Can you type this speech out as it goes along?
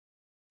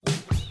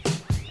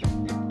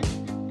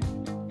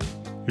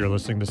You're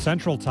listening to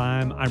Central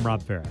Time. I'm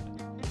Rob Farrett.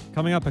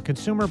 Coming up, a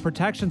consumer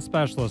protection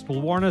specialist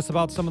will warn us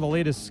about some of the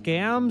latest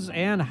scams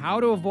and how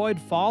to avoid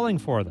falling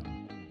for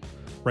them.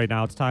 Right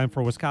now, it's time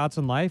for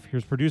Wisconsin Life.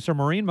 Here's producer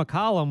Maureen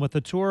McCollum with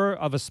a tour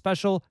of a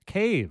special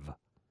cave.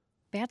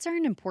 Bats are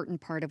an important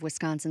part of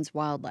Wisconsin's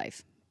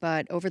wildlife,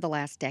 but over the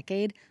last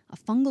decade, a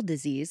fungal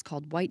disease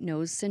called white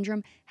nose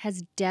syndrome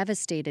has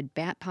devastated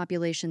bat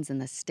populations in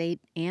the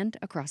state and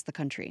across the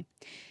country.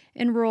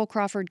 In rural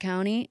Crawford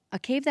County, a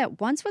cave that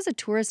once was a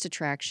tourist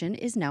attraction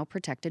is now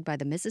protected by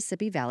the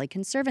Mississippi Valley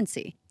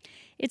Conservancy.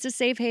 It's a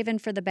safe haven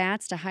for the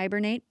bats to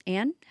hibernate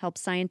and help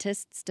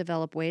scientists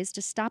develop ways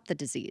to stop the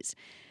disease.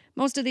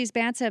 Most of these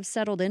bats have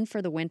settled in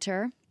for the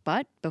winter,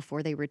 but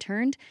before they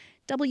returned,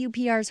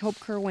 WPR's Hope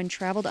Kerwin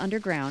traveled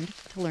underground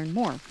to learn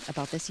more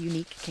about this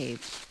unique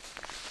cave.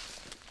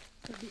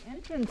 So the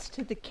entrance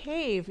to the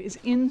cave is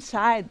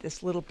inside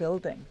this little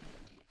building.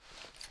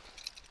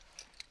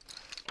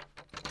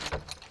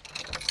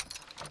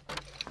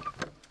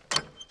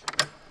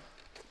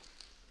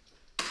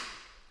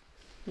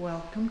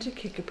 Welcome to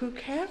Kickapoo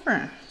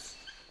Caverns.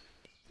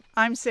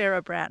 I'm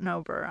Sarah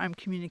Bratnober. I'm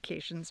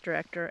Communications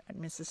Director at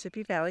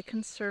Mississippi Valley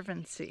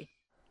Conservancy.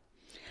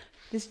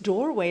 This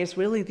doorway is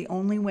really the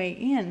only way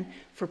in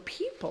for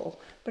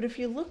people, but if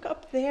you look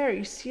up there,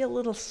 you see a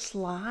little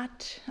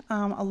slot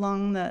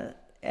along the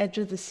edge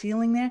of the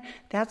ceiling there.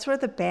 That's where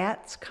the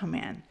bats come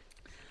in.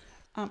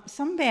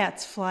 Some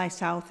bats fly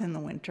south in the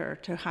winter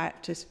to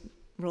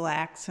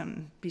relax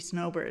and be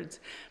snowbirds,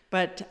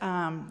 but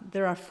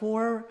there are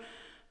 4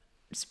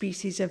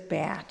 species of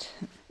bat.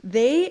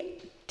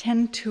 They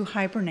tend to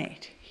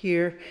hibernate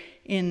here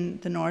in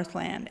the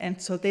Northland,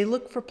 and so they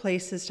look for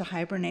places to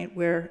hibernate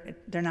where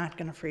they're not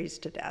going to freeze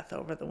to death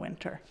over the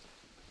winter.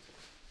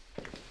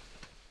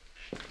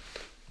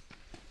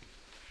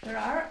 There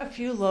are a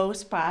few low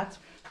spots,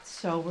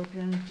 so we're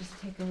going to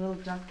just take a little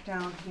duck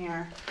down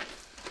here.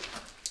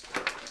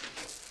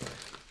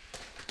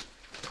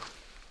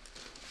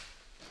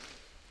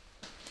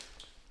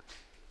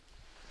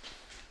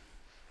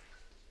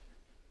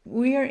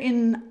 We are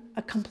in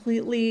a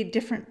completely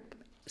different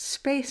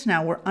space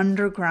now. We're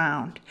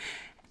underground.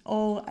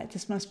 Oh,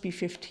 this must be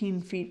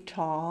 15 feet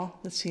tall,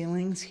 the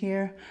ceilings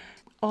here.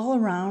 All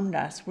around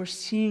us, we're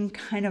seeing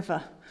kind of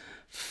a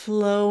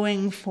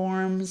flowing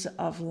forms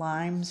of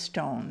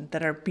limestone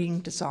that are being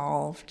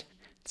dissolved.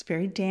 It's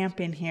very damp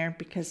in here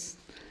because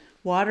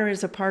water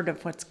is a part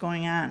of what's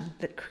going on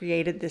that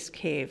created this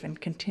cave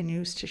and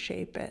continues to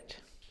shape it.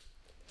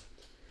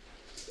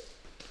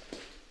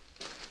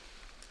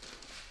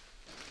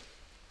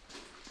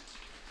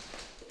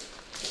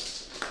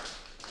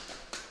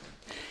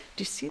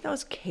 Do you see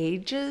those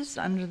cages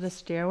under the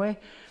stairway?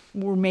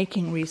 We're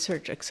making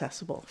research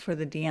accessible for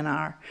the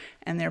DNR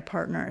and their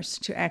partners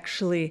to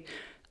actually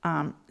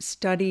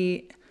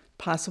study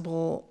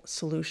possible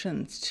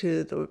solutions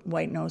to the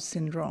white nose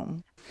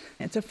syndrome.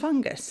 It's a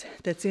fungus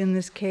that's in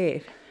this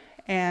cave,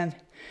 and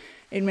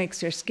it makes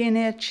their skin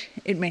itch,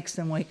 it makes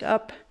them wake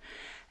up,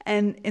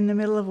 and in the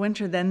middle of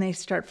winter, then they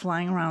start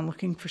flying around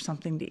looking for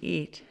something to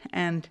eat,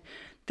 and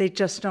they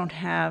just don't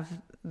have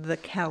the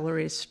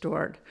calories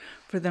stored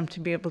for them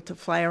to be able to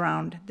fly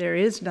around. There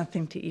is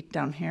nothing to eat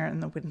down here in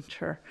the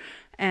winter,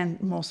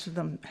 and most of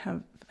them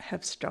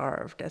have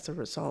starved as a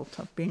result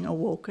of being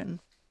awoken.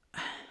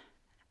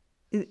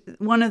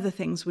 One of the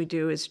things we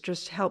do is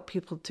just help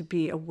people to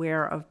be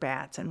aware of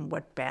bats and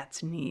what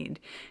bats need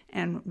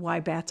and why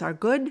bats are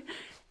good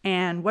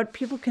and what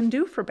people can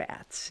do for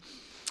bats.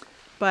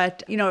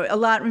 But, a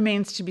lot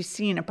remains to be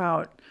seen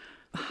about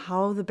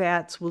how the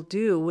bats will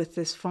do with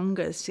this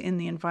fungus in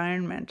the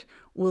environment.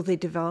 Will they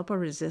develop a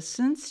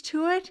resistance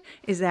to it?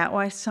 Is that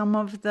why some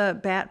of the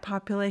bat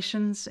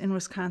populations in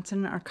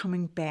Wisconsin are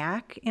coming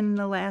back in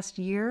the last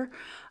year?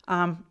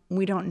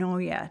 We don't know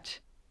yet.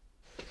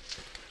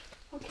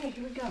 Okay,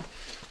 here we go.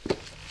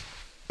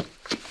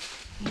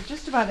 We're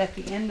just about at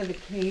the end of the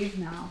cave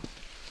now.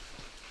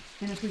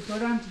 And if we go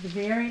down to the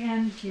very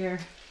end here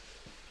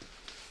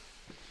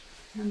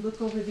and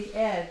look over the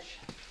edge,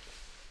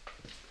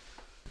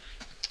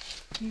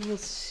 you will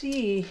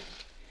see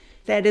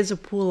that is a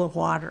pool of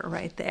water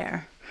right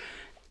there.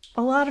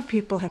 A lot of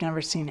people have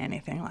never seen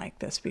anything like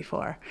this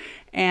before.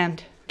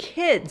 And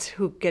kids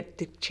who get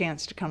the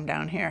chance to come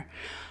down here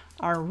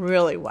are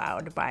really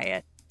wowed by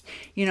it.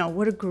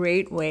 What a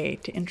great way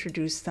to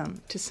introduce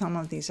them to some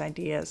of these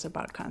ideas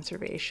about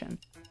conservation.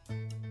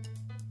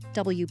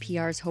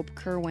 WPR's Hope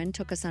Kerwin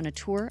took us on a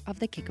tour of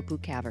the Kickapoo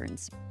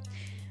Caverns.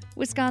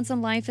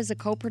 Wisconsin Life is a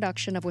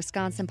co-production of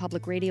Wisconsin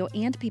Public Radio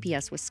and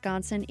PBS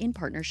Wisconsin in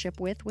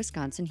partnership with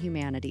Wisconsin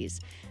Humanities.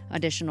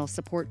 Additional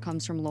support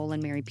comes from Lowell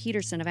and Mary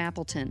Peterson of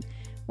Appleton.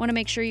 Want to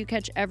make sure you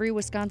catch every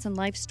Wisconsin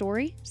Life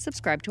story?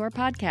 Subscribe to our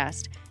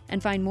podcast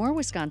and find more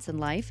Wisconsin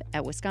Life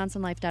at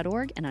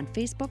wisconsinlife.org and on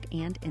Facebook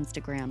and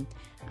Instagram.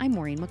 I'm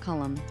Maureen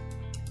McCullum.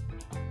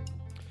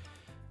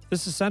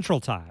 This is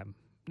Central Time.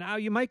 Now,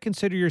 you might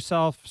consider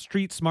yourself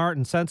street smart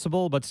and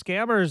sensible, but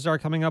scammers are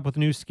coming up with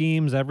new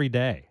schemes every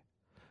day.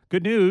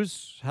 Good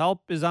news,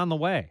 help is on the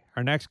way.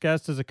 Our next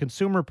guest is a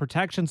consumer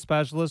protection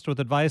specialist with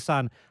advice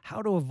on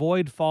how to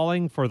avoid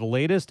falling for the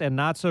latest and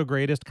not so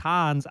greatest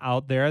cons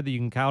out there that you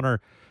can encounter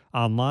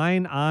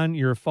online, on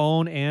your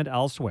phone, and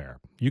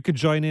elsewhere. You could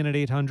join in at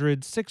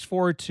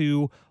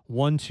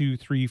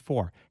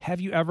 800-642-1234.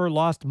 Have you ever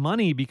lost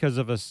money because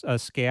of a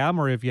scam,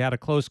 or if you had a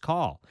close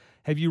call?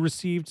 Have you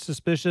received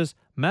suspicious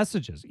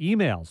messages,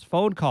 emails,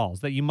 phone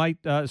calls that you might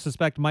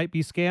suspect might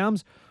be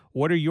scams?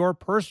 What are your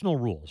personal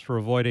rules for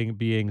avoiding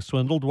being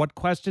swindled? What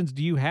questions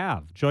do you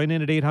have? Join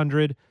in at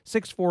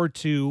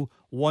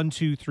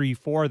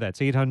 800-642-1234. That's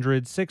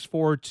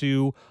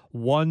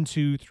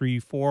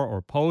 800-642-1234,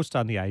 or post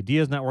on the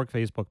Ideas Network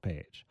Facebook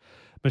page.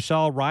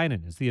 Michelle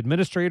Reinen is the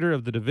administrator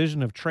of the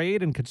Division of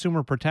Trade and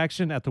Consumer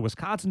Protection at the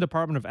Wisconsin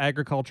Department of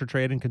Agriculture,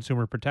 Trade, and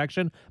Consumer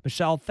Protection.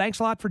 Michelle, thanks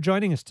a lot for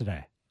joining us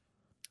today.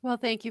 Well,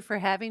 thank you for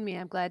having me.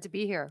 I'm glad to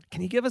be here.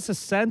 Can you give us a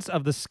sense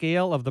of the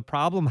scale of the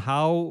problem,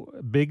 how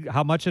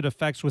much it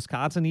affects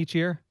Wisconsin each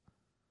year?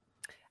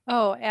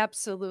 Oh,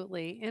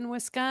 absolutely. In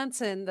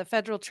Wisconsin, the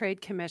Federal Trade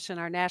Commission,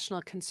 our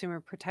national consumer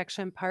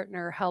protection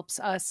partner,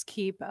 helps us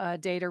keep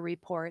data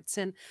reports.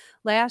 And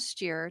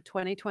last year,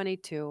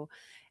 2022,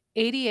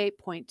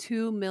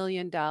 $88.2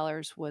 million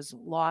was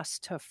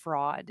lost to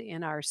fraud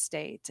in our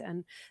state.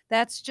 And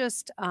that's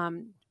just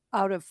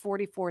out of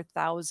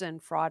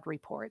 44,000 fraud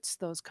reports,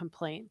 those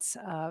complaints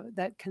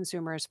that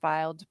consumers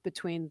filed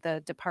between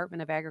the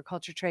Department of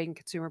Agriculture, Trade, and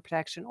Consumer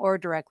Protection or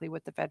directly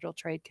with the Federal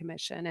Trade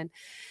Commission. And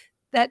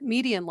that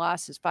median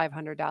loss is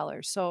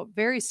 $500, so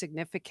very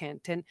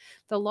significant. And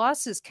the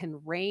losses can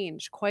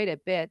range quite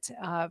a bit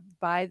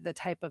by the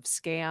type of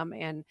scam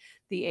and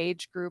the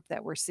age group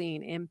that we're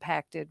seeing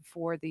impacted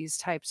for these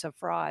types of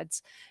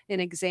frauds. An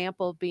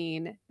example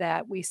being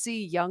that we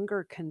see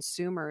younger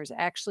consumers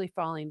actually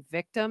falling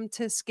victim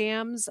to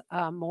scams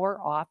more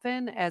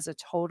often as a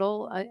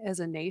total,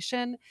 as a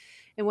nation.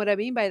 And what I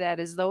mean by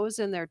that is those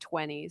in their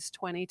 20s,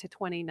 20 to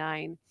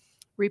 29,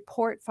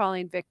 report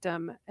falling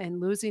victim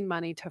and losing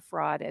money to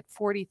fraud at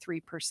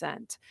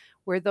 43%,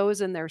 where those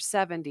in their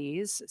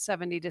 70s,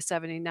 70 to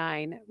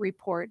 79,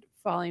 report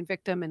falling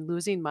victim and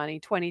losing money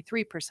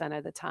 23%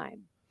 of the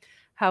time.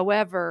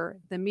 However,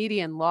 the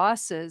median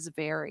losses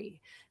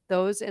vary.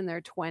 Those in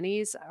their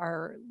 20s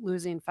are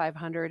losing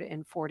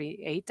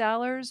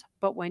 $548,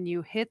 but when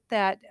you hit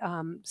that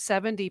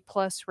 70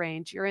 plus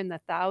range, you're in the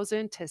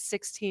 $1,000 to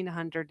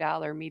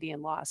 $1,600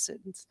 median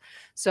losses.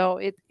 So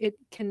it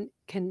can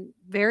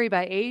vary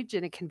by age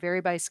and it can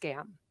vary by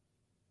scam.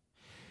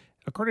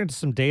 According to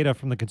some data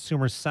from the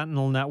Consumer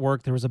Sentinel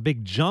Network, there was a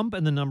big jump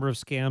in the number of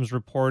scams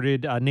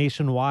reported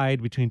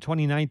nationwide between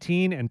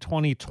 2019 and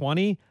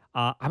 2020.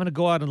 I'm going to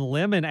go out on a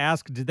limb and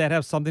ask, did that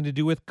have something to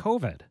do with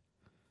COVID?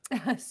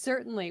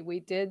 Certainly,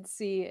 we did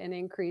see an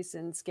increase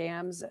in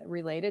scams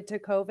related to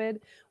COVID.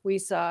 We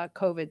saw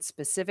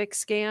COVID-specific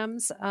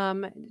scams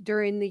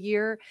during the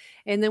year.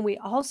 And then we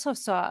also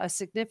saw a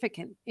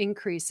significant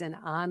increase in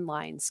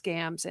online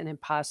scams and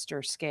imposter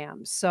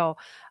scams. So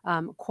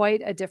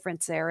quite a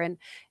difference there. And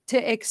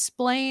to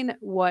explain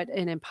what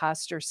an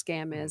imposter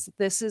scam is,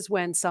 this is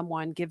when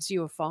someone gives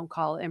you a phone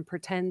call and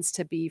pretends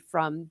to be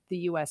from the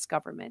US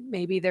government.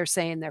 Maybe they're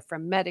saying they're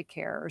from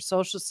Medicare or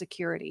Social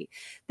Security.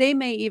 They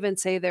may even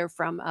say they're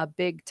from a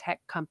big tech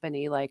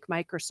company like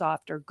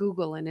Microsoft or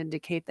Google and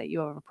indicate that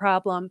you have a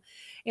problem.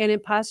 And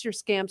imposter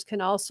scams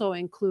can also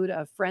include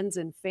a friends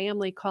and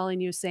family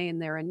calling you saying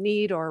they're in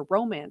need, or a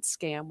romance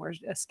scam where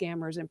a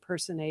scammer is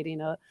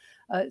impersonating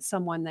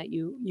someone that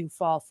you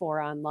fall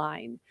for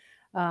online.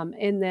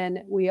 And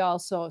then we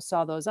also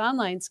saw those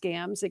online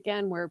scams,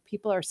 again, where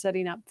people are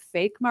setting up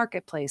fake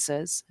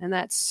marketplaces. And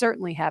that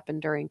certainly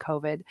happened during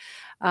COVID.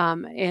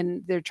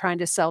 And they're trying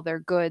to sell their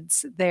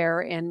goods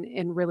there.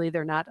 And really,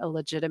 they're not a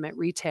legitimate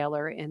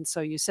retailer. And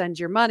so you send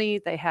your money,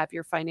 they have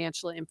your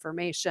financial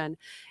information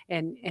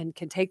and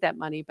can take that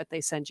money, but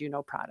they send you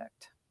no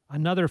product.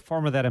 Another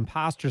form of that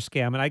imposter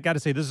scam, and I got to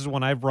say, this is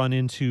one I've run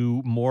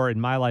into more in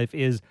my life,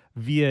 is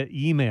via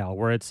email,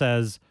 where it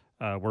says,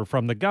 we're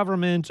from the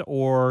government,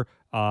 or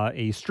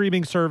a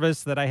streaming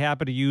service that I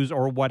happen to use,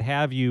 or what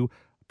have you.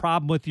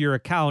 Problem with your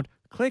account.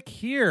 Click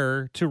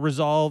here to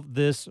resolve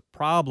this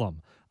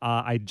problem.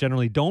 I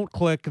generally don't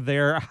click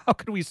there. How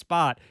can we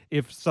spot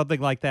if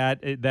something like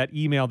that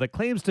email that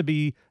claims to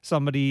be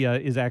somebody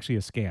is actually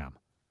a scam?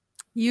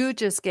 You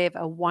just gave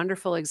a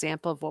wonderful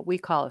example of what we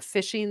call a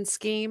phishing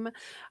scheme,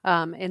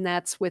 and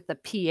that's with the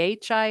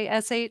PHISH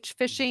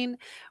phishing,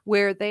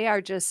 where they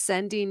are just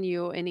sending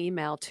you an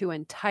email to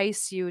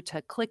entice you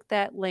to click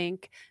that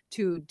link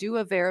to do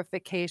a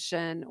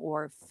verification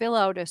or fill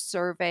out a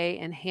survey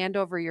and hand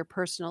over your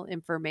personal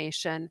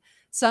information.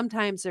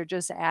 Sometimes they're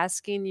just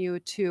asking you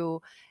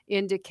to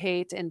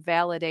indicate and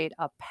validate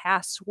a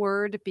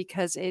password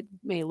because it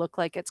may look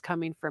like it's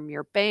coming from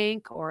your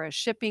bank or a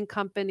shipping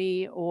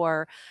company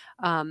or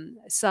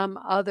some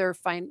other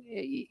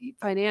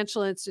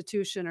financial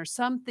institution or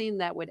something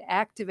that would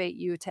activate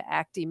you to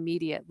act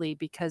immediately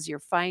because you're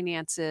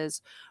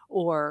finances,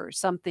 or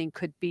something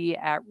could be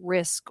at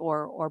risk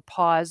or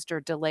paused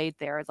or delayed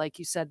there. Like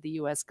you said, the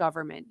US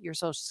government, your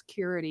Social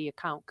Security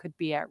account could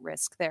be at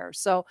risk there.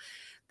 So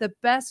the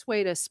best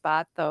way to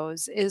spot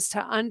those is to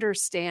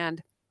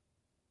understand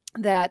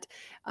that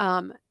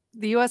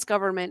the US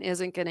government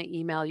isn't going to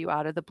email you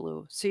out of the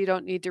blue. So you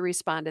don't need to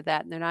respond to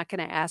that. And they're not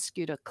going to ask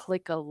you to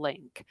click a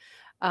link.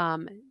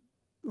 Um,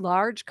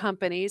 Large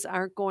companies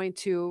aren't going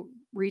to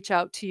reach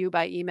out to you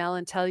by email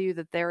and tell you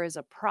that there is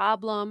a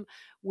problem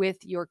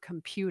with your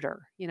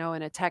computer, in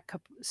a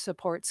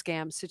support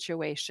scam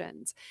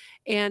situations.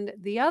 And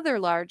the other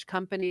large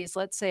companies,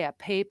 let's say a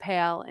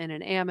PayPal and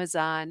an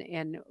Amazon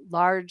and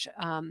large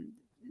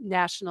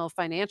national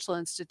financial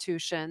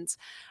institutions,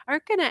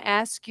 aren't going to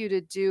ask you to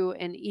do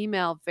an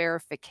email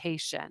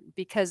verification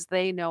because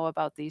they know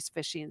about these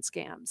phishing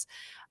scams.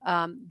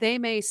 They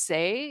may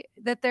say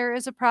that there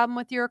is a problem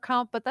with your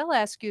account, but they'll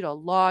ask you to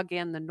log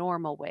in the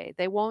normal way.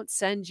 They won't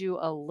send you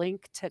a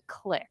link to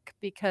click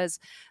because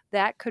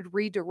that could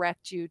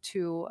redirect you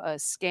to a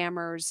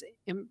scammer's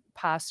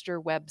imposter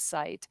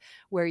website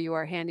where you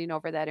are handing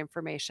over that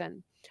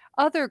information.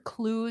 Other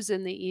clues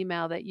in the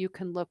email that you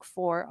can look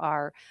for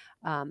are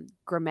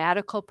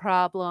grammatical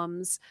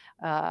problems.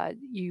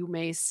 You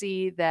may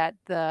see that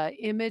the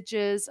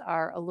images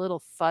are a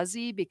little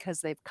fuzzy because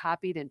they've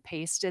copied and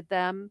pasted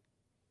them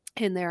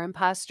in their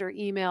imposter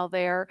email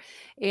there.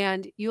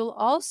 And you'll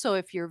also,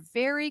 if you're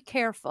very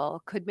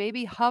careful, could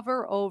maybe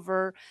hover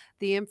over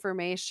the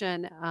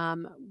information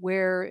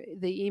where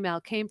the email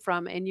came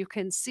from, and you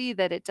can see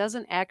that it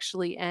doesn't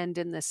actually end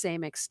in the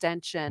same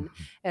extension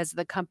as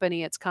the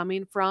company it's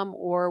coming from,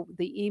 or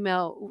the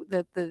email,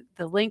 the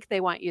link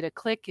they want you to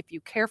click. If you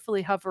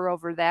carefully hover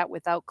over that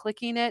without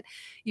clicking it,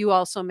 you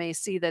also may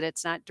see that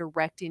it's not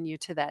directing you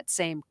to that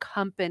same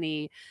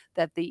company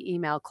that the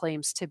email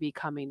claims to be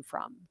coming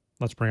from.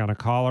 Let's bring on a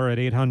caller at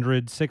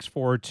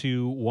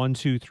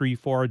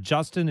 800-642-1234.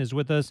 Justin is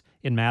with us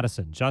in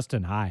Madison.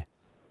 Justin, hi.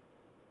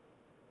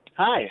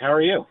 Hi, how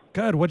are you?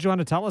 Good. What do you want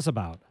to tell us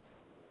about?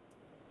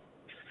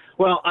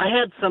 Well, I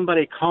had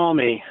somebody call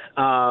me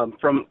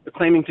from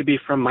claiming to be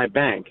from my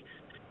bank,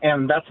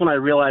 and that's when I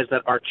realized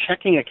that our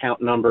checking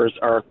account numbers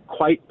are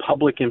quite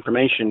public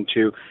information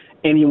to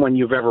anyone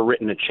you've ever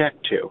written a check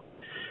to.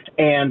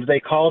 And they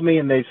called me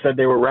and they said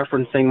they were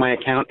referencing my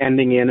account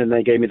ending in, and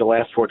they gave me the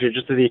last four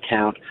digits of the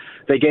account.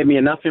 They gave me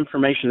enough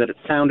information that it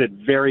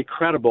sounded very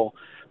credible,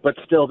 but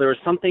still there was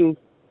something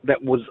that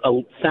was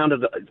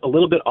sounded a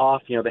little bit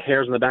off. The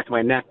hairs on the back of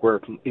my neck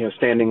were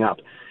standing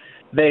up.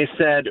 They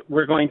said,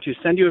 we're going to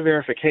send you a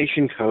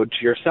verification code to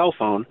your cell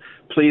phone.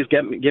 Please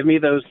give me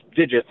those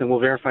digits and we'll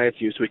verify it's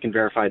you so we can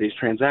verify these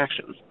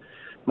transactions.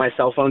 My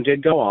cell phone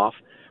did go off,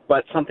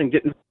 but something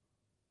didn't.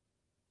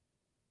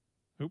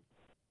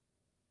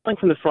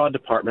 From the fraud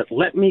department,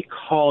 let me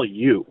call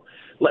you.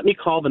 Let me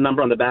call the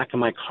number on the back of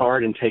my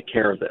card and take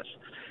care of this.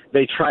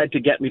 They tried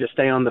to get me to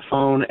stay on the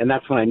phone, and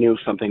that's when I knew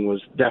something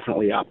was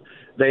definitely up.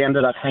 They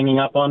ended up hanging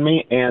up on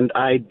me, and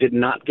I did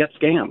not get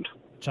scammed.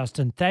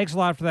 Justin, thanks a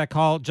lot for that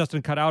call.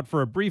 Justin cut out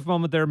for a brief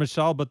moment there,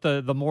 Michelle, but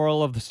the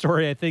moral of the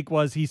story, I think,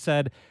 was he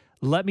said,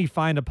 let me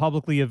find a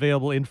publicly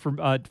available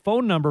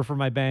phone number for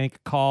my bank,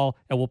 call,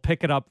 and we'll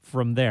pick it up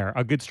from there.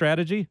 A good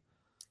strategy?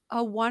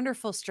 A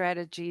wonderful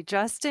strategy.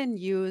 Justin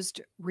used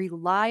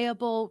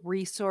reliable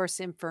resource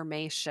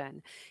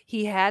information.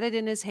 He had it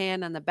in his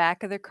hand on the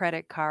back of the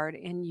credit card,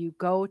 and you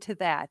go to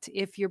that.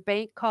 If your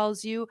bank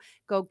calls you,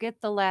 go get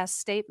the last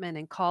statement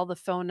and call the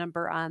phone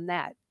number on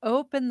that.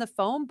 Open the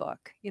phone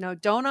book.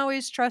 Don't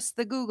always trust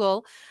the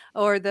Google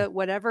or the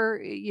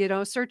whatever,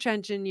 search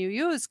engine you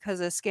use,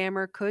 because a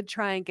scammer could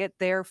try and get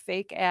their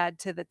fake ad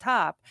to the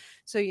top.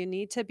 So you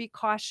need to be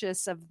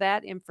cautious of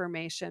that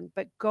information,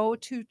 but go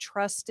to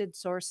trusted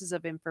sources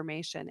of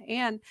information.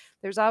 And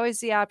there's always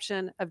the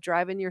option of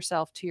driving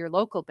yourself to your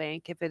local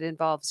bank if it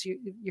involves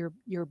your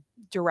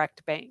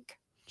direct bank.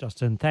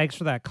 Justin, thanks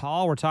for that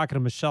call. We're talking to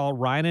Michelle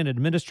Reinen,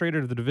 Administrator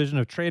of the Division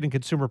of Trade and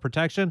Consumer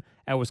Protection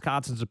at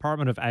Wisconsin's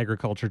Department of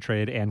Agriculture,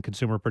 Trade, and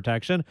Consumer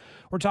Protection.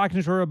 We're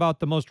talking to her about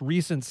the most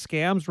recent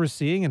scams we're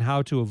seeing and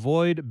how to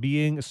avoid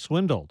being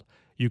swindled.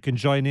 You can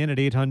join in at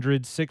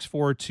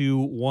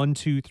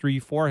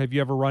 800-642-1234. Have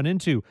you ever run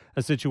into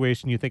a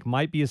situation you think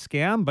might be a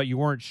scam, but you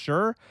weren't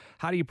sure?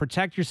 How do you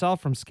protect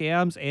yourself from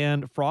scams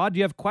and fraud? Do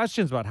you have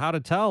questions about how to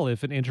tell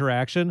if an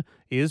interaction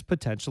is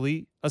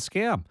potentially a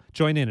scam?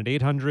 Join in at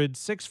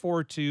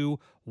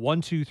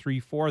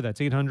 800-642-1234.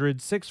 That's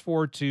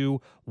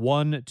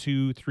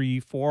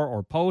 800-642-1234,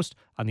 or post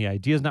on the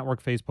Ideas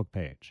Network Facebook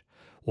page.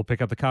 We'll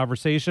pick up the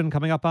conversation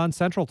coming up on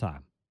Central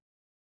Time.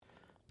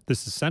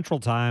 This is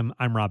Central Time.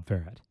 I'm Rob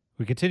Farrett.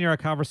 We continue our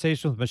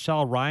conversation with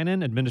Michelle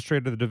Reinen,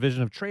 Administrator of the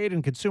Division of Trade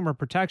and Consumer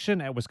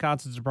Protection at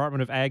Wisconsin's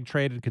Department of Ag,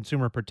 Trade, and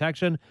Consumer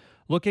Protection,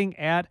 looking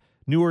at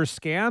newer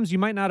scams you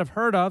might not have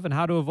heard of and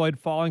how to avoid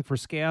falling for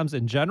scams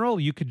in general.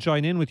 You could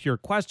join in with your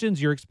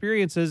questions, your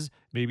experiences,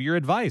 maybe your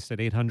advice at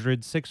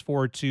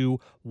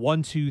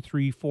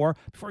 800-642-1234.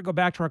 Before we go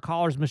back to our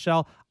callers,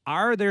 Michelle,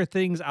 are there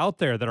things out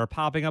there that are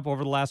popping up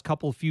over the last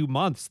few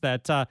months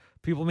that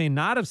people may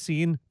not have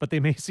seen, but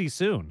they may see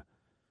soon?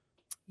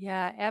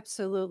 Yeah,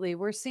 absolutely.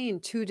 We're seeing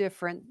two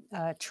different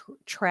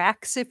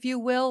tracks, if you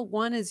will.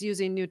 One is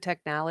using new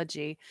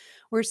technology.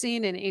 We're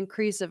seeing an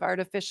increase of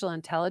artificial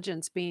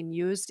intelligence being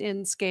used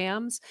in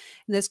scams.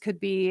 And this could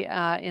be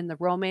in the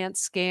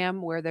romance scam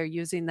where they're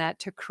using that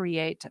to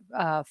create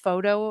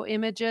photo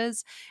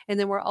images. And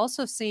then we're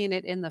also seeing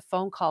it in the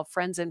phone call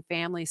friends and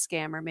family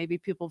scam, or maybe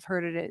people have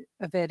heard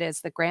of it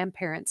as the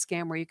grandparent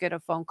scam, where you get a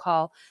phone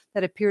call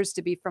that appears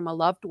to be from a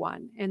loved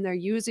one. And they're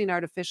using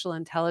artificial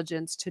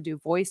intelligence to do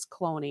voice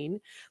cloning,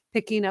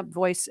 picking up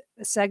voice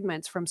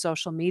segments from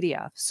social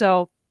media.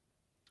 So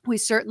we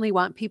certainly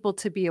want people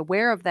to be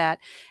aware of that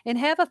and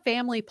have a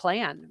family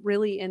plan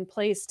really in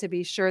place to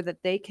be sure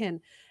that they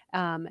can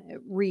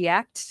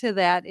react to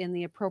that in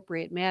the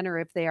appropriate manner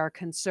if they are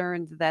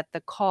concerned that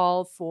the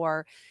call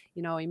for,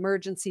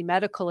 emergency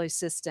medical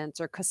assistance,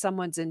 or because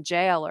someone's in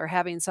jail or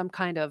having some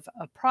kind of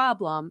a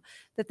problem,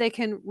 that they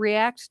can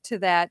react to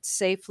that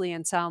safely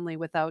and soundly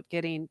without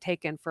getting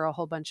taken for a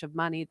whole bunch of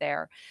money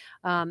there.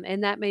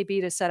 And that may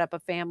be to set up a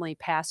family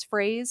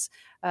passphrase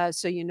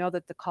so you know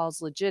that the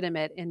call's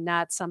legitimate and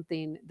not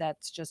something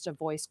that's just a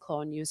voice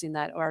clone using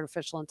that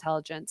artificial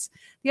intelligence.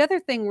 The other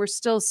thing we're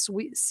still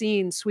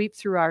seeing sweep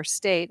through our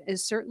state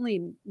is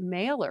certainly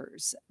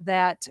mailers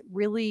that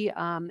really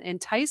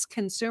entice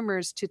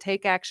consumers to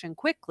take action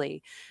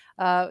quickly.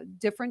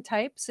 Different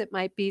types. It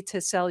might be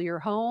to sell your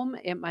home.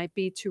 It might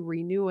be to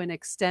renew an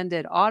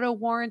extended auto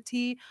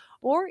warranty,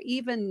 or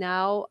even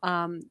now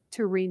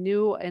to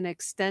renew an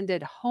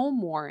extended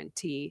home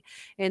warranty.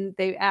 And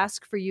they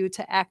ask for you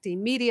to act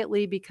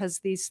immediately because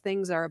these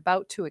things are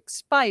about to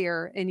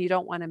expire and you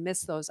don't want to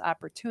miss those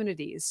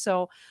opportunities.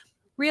 So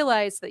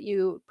realize that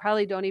you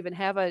probably don't even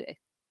have a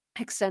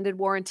extended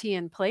warranty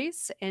in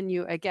place, and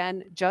you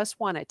again just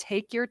want to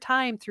take your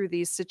time through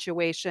these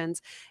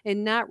situations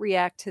and not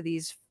react to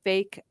these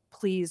fake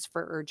pleas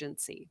for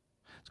urgency.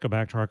 Let's go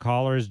back to our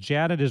callers.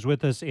 Janet is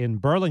with us in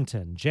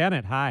Burlington.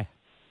 Janet, hi.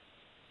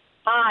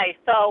 Hi.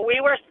 So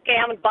we were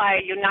scammed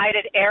by a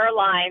United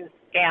Airlines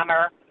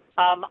scammer.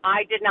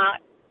 I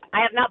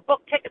have not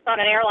booked tickets on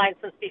an airline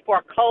since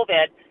before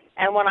COVID.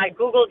 And when I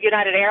Googled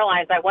United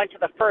Airlines, I went to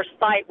the first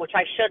site, which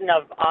I shouldn't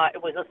have.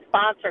 It was a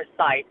sponsored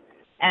site.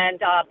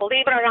 And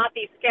believe it or not,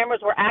 these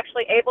scammers were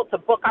actually able to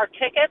book our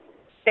tickets.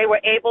 They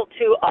were able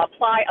to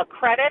apply a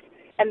credit.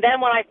 And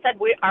then when I said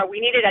we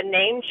needed a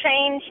name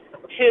change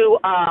to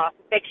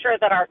make sure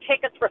that our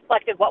tickets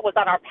reflected what was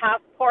on our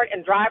passport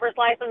and driver's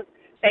license,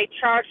 they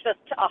charged us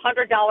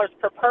 $100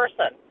 per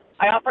person.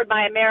 I offered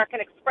my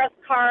American Express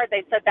card.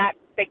 They said that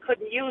they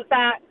couldn't use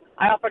that.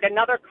 I offered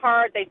another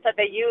card. They said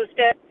they used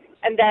it.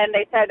 And then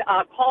they said,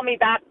 call me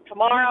back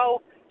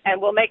tomorrow,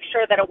 and we'll make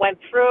sure that it went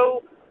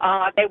through.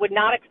 They would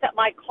not accept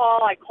my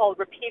call. I called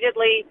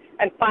repeatedly,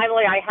 and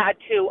finally I had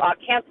to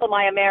cancel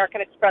my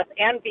American Express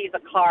and Visa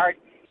card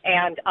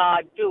and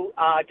do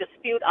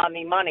dispute on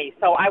the money.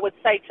 So I would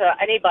say to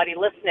anybody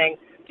listening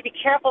to be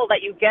careful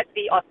that you get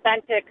the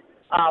authentic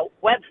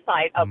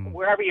website of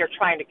wherever you're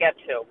trying to get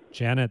to.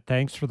 Janet,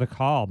 thanks for the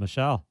call.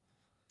 Michelle.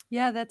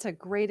 Yeah, that's a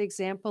great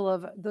example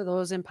of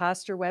those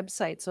imposter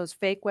websites, those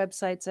fake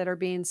websites that are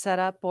being set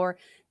up, or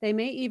they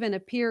may even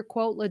appear,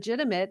 quote,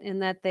 legitimate in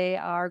that they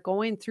are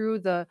going through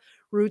the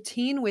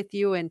routine with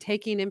you and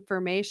taking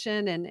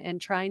information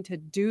and trying to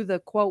do the,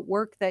 quote,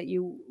 work that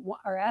you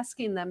are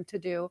asking them to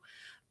do.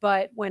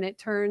 But when it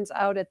turns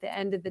out at the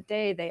end of the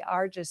day, they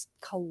are just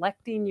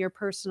collecting your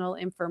personal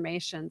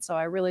information. So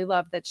I really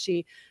love that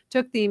she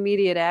took the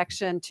immediate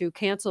action to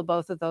cancel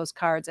both of those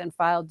cards and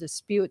filed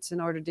disputes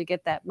in order to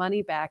get that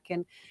money back.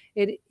 And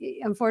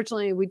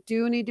unfortunately, we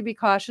do need to be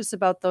cautious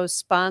about those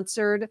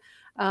sponsored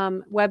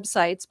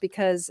websites,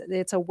 because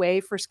it's a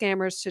way for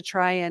scammers to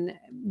try and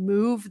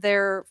move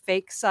their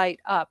fake site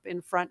up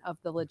in front of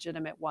the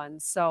legitimate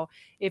ones. So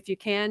if you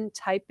can,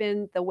 type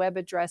in the web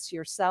address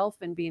yourself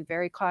and being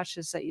very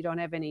cautious that you don't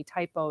have any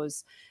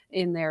typos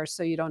in there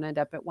so you don't end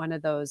up at one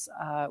of those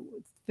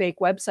fake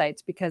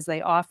websites, because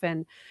they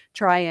often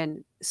try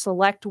and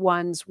select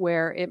ones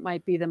where it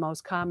might be the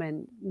most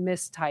common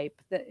mistype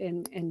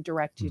and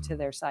direct you to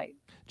their site.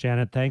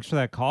 Janet, thanks for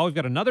that call. We've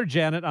got another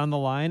Janet on the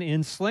line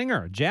in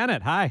Slinger.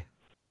 Janet, hi.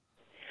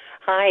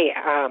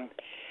 Hi.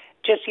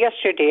 Just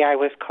yesterday I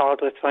was called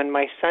with one.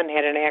 My son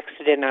had an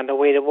accident on the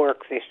way to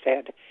work, they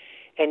said,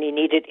 and he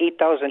needed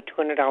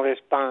 $8,200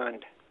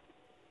 bond.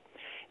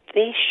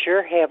 They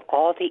sure have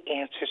all the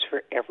answers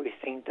for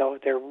everything, though.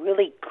 They're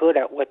really good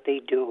at what they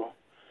do.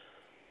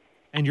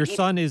 And your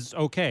son is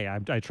okay,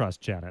 I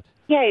trust, Janet.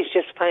 Yeah, he's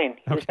just fine.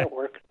 He was at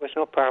work. It was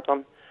no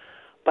problem.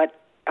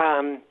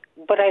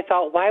 But I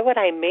thought, why would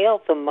I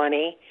mail the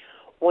money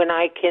when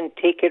I can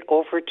take it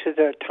over to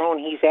the town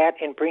he's at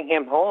and bring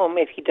him home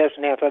if he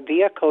doesn't have a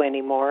vehicle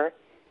anymore?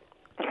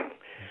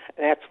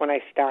 That's when I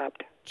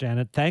stopped.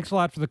 Janet, thanks a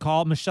lot for the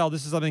call. Michelle,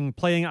 this is something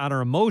playing on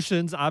our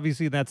emotions.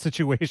 Obviously, in that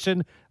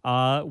situation,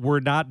 we're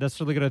not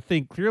necessarily going to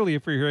think clearly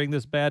if we're hearing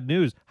this bad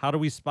news. How do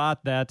we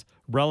spot that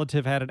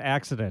relative had an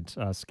accident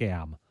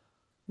scam?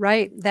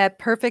 Right. That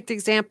perfect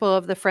example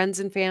of the friends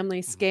and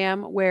family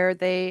scam where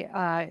they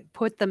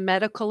put the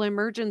medical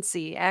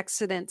emergency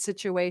accident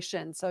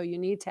situation. So you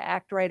need to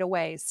act right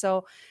away.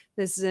 So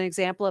this is an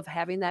example of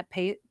having that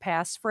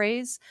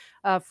passphrase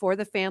for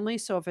the family.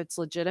 So if it's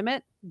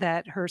legitimate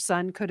that her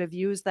son could have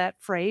used that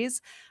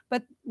phrase,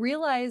 but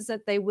realize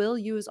that they will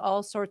use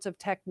all sorts of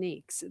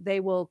techniques. They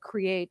will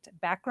create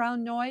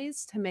background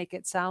noise to make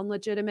it sound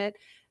legitimate.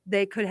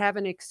 They could have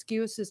an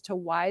excuse as to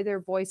why their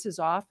voice is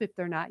off if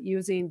they're not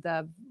using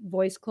the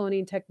voice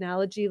cloning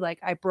technology, like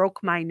I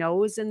broke my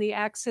nose in the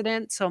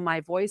accident, so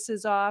my voice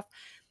is off.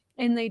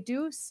 And they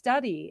do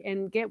study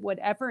and get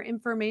whatever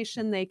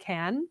information they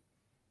can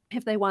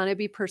if they want to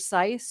be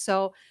precise.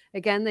 So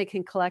again, they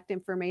can collect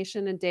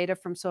information and data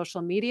from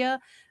social media.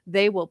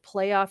 They will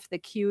play off the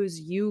cues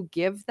you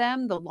give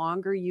them the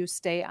longer you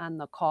stay on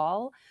the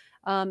call.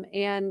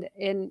 And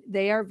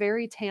they are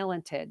very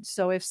talented.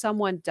 So if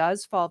someone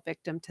does fall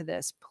victim to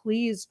this,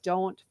 please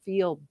don't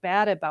feel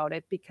bad about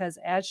it because,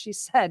 as she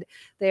said,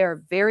 they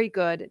are very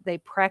good. They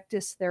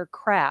practice their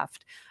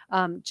craft.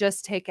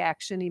 Just take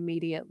action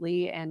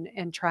immediately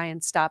and try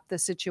and stop the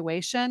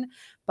situation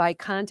by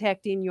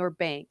contacting your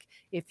bank.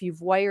 If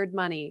you've wired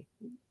money,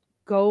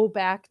 go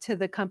back to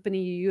the company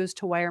you used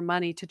to wire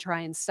money to try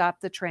and stop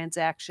the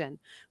transaction,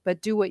 but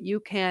do what you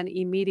can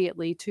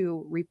immediately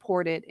to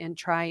report it and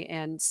try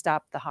and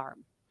stop the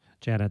harm.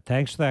 Janet,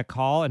 thanks for that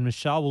call. And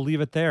Michelle, we'll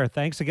leave it there.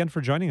 Thanks again for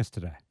joining us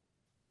today.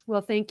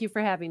 Well, thank you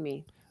for having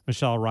me.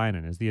 Michelle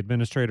Reinen is the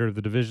administrator of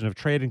the Division of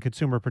Trade and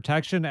Consumer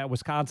Protection at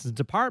Wisconsin's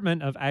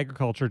Department of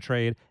Agriculture,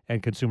 Trade,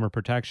 and Consumer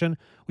Protection.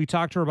 We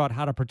talked to her about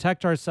how to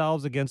protect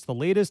ourselves against the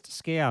latest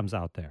scams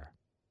out there.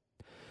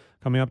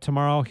 Coming up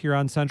tomorrow here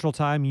on Central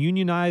Time,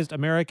 unionized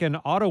American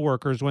auto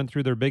workers went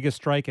through their biggest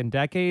strike in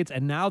decades,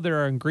 and now there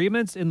are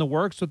agreements in the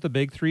works with the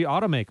big three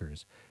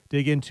automakers.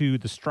 Dig into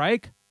the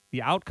strike,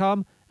 the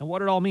outcome, and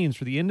what it all means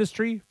for the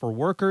industry, for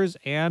workers,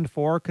 and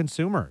for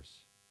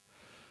consumers.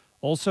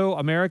 Also,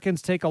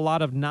 Americans take a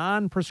lot of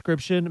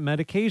non-prescription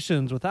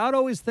medications without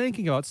always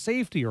thinking about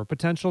safety or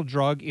potential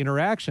drug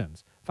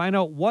interactions. Find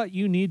out what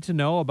you need to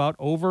know about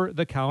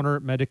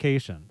over-the-counter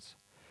medications.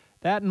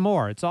 That and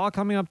more. It's all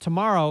coming up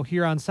tomorrow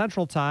here on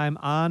Central Time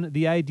on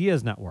the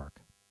Ideas Network.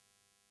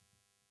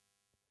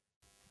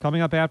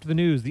 Coming up after the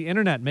news, the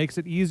internet makes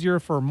it easier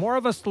for more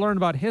of us to learn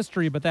about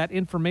history, but that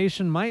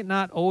information might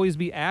not always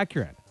be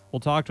accurate.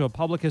 We'll talk to a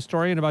public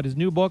historian about his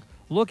new book,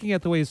 looking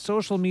at the ways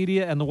social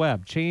media and the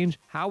web change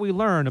how we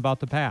learn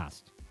about the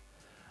past.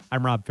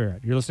 I'm Rob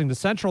Ferret. You're listening to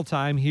Central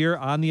Time here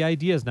on the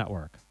Ideas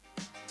Network.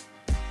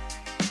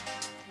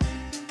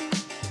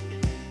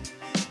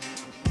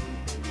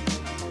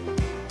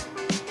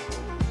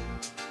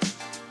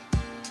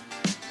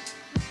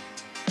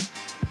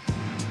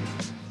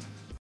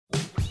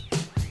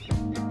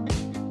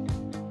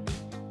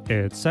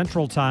 It's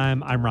Central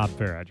Time. I'm Rob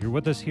Ferret. You're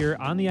with us here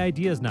on the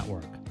Ideas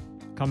Network.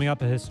 Coming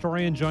up, a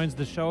historian joins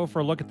the show for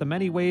a look at the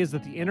many ways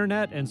that the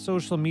internet and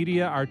social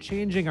media are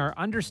changing our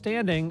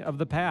understanding of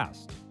the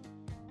past.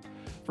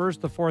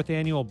 First, the 4th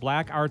annual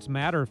Black Arts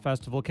Matter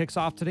Festival kicks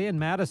off today in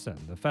Madison.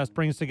 The fest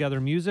brings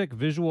together music,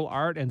 visual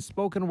art, and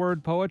spoken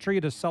word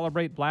poetry to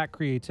celebrate Black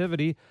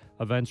creativity.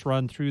 Events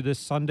run through this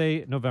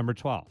Sunday, November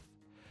 12th.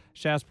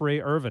 Shasbury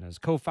Irvin is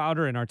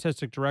co-founder and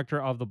artistic director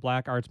of the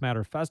Black Arts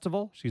Matter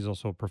Festival. She's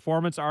also a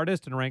performance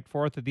artist and ranked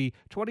 4th at the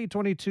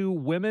 2022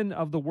 Women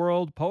of the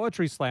World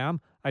Poetry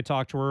Slam. I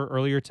talked to her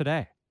earlier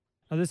today.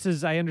 Now, this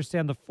is, I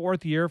understand, the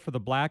 4th year for the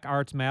Black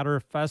Arts Matter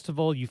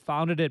Festival. You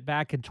founded it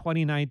back in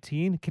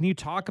 2019. Can you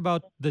talk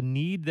about the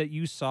need that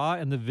you saw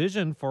and the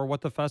vision for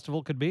what the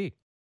festival could be?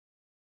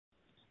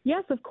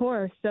 Yes, of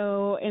course.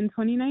 So in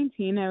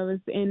 2019, I was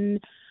in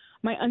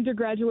my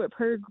undergraduate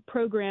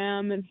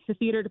program in the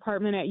theater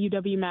department at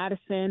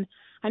UW-Madison.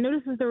 I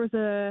noticed that there was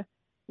a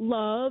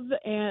love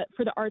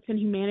for the arts and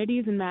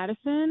humanities in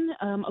Madison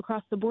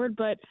across the board,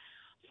 but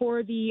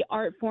for the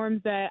art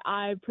forms that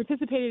I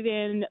participated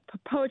in,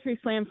 Poetry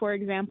Slam, for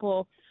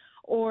example,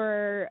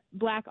 or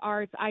Black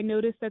arts, I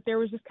noticed that there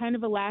was just kind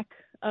of a lack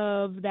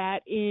of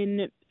that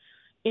in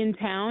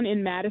town,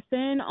 in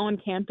Madison,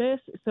 on campus.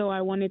 So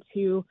I wanted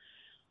to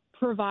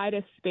provide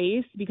a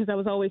space, because I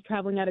was always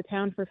traveling out of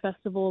town for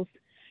festivals,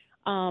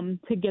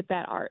 to get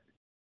that art.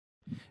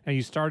 And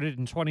you started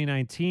in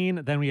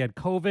 2019, then we had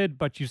COVID,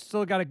 but you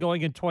still got it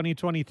going in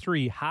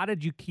 2023. How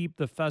did you keep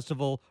the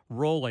festival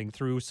rolling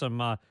through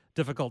some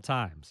difficult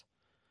times?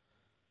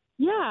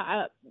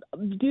 Yeah,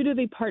 due to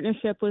the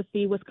partnership with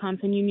the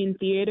Wisconsin Union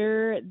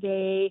Theater,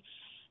 they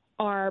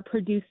are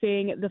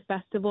producing the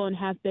festival and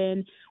have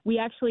been. We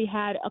actually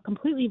had a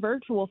completely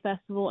virtual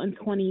festival in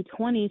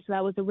 2020, so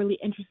that was a really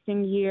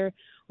interesting year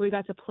where we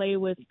got to play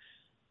with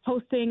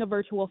hosting a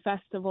virtual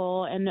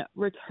festival, and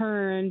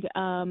returned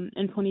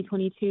in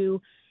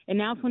 2022 and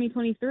now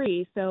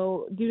 2023.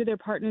 So due to their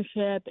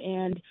partnership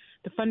and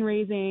the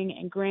fundraising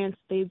and grants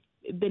they've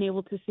been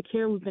able to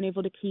secure. We've been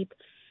able to keep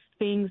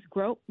things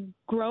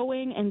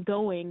growing and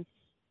going.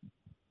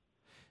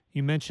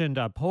 You mentioned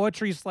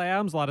poetry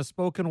slams, a lot of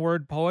spoken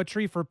word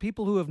poetry. For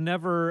people who have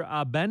never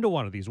been to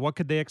one of these, what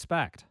could they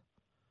expect?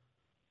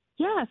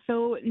 Yeah,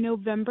 so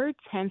November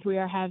 10th, we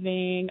are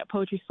having a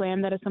poetry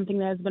slam. That is something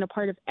that has been a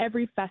part of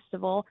every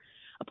festival.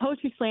 A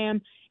poetry slam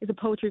is a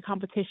poetry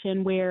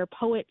competition where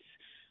poets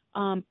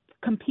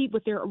compete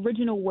with their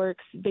original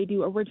works. They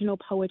do original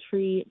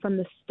poetry from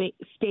the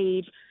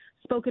stage,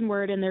 spoken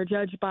word, and they're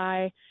judged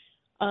by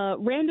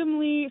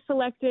randomly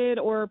selected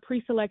or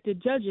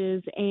pre-selected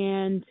judges,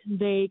 and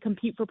they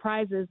compete for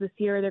prizes. This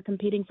year, they're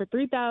competing for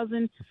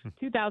 $3,000,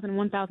 $2,000,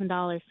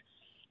 $1,000.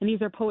 And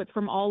these are poets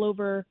from all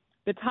over,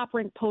 the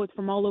top-ranked poets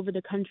from all over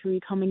the country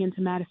coming into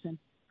Madison.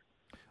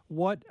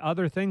 What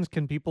other things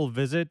can people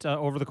visit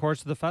over the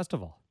course of the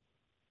festival?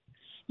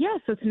 Yeah,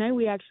 so tonight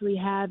we actually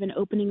have an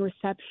opening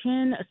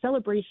reception, a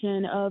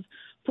celebration of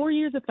 4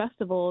 years of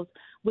festivals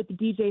with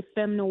DJ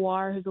Femme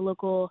Noir, who's a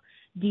local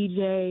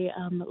DJ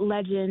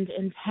legend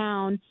in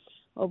town,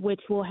 of which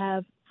will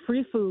have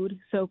free food,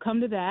 so come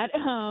to that.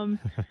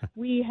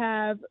 We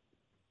have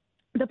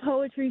the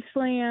Poetry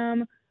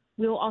Slam.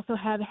 We'll also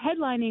have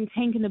headlining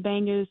Tank and the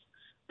Bangers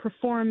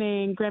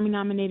performing,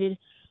 Grammy-nominated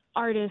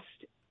artist.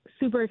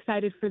 Super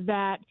excited for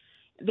that.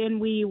 Then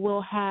we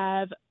will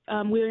have,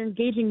 we're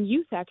engaging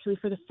youth actually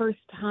for the first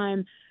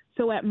time.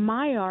 So at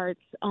My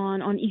Arts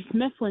on East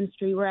Mifflin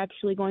Street, we're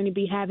actually going to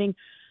be having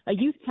a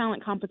youth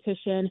talent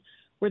competition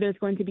where there's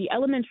going to be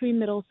elementary,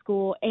 middle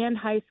school, and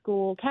high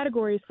school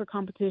categories for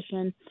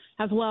competition,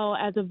 as well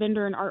as a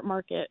vendor and art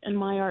market in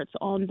My Arts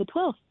on the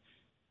 12th.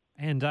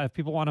 And if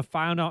people want to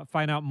find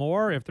out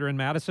more, if they're in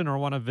Madison or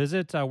want to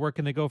visit, where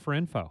can they go for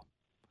info?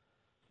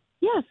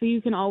 Yeah, so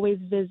you can always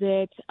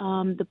visit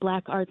the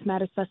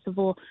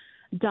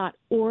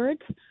blackartsmatterfestival.org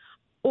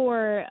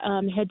or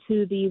head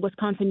to the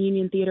Wisconsin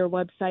Union Theater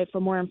website for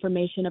more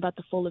information about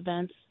the full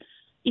events.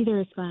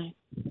 Either is fine.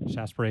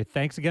 Shaspere,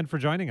 thanks again for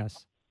joining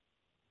us.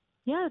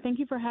 Yeah, thank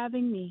you for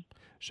having me.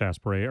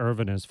 Shaspere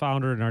Irvin is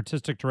founder and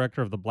artistic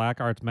director of the Black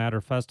Arts Matter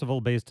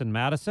Festival based in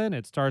Madison.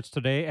 It starts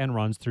today and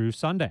runs through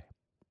Sunday.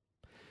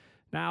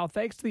 Now,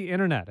 thanks to the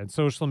internet and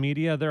social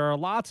media, there are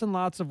lots and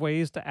lots of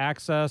ways to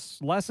access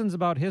lessons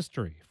about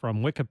history.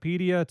 From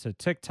Wikipedia to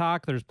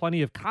TikTok, there's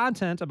plenty of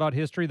content about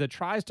history that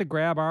tries to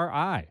grab our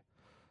eye.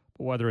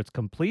 But whether it's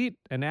complete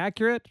and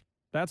accurate,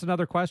 that's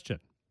another question.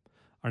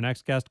 Our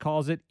next guest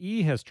calls it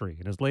e-history,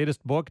 and his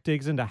latest book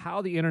digs into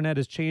how the internet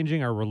is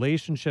changing our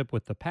relationship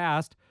with the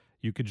past.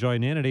 You could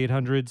join in at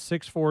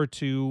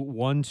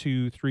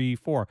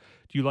 800-642-1234.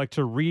 Do you like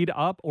to read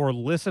up or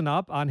listen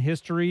up on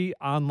history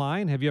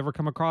online? Have you ever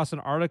come across an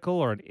article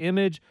or an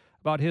image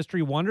about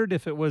history, wondered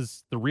if it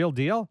was the real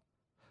deal?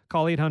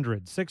 Call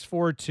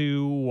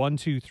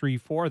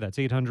 800-642-1234. That's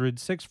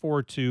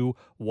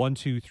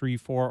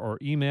 800-642-1234, or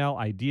email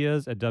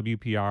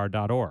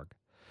ideas@wpr.org.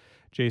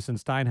 Jason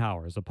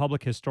Steinhauer is a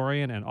public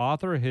historian and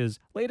author. His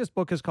latest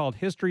book is called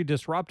History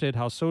Disrupted: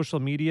 How Social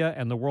Media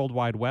and the World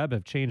Wide Web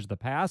Have Changed the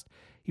Past.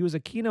 He was a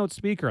keynote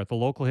speaker at the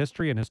Local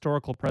History and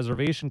Historical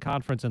Preservation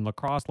Conference in La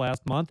Crosse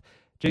last month.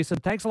 Jason,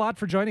 thanks a lot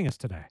for joining us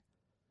today.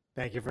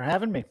 Thank you for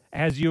having me.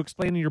 As you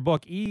explain in your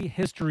book,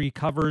 e-history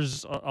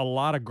covers a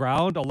lot of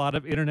ground, a lot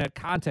of internet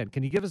content.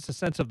 Can you give us a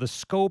sense of the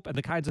scope and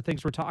the kinds of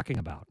things we're talking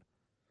about?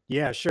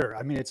 Yeah, sure.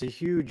 I mean, it's a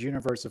huge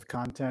universe of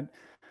content.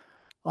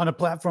 On a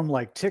platform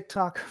like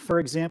TikTok, for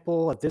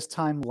example, at this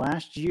time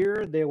last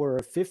year, there were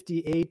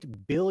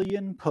 58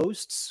 billion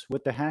posts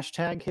with the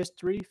hashtag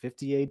history,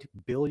 58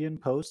 billion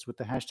posts with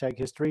the hashtag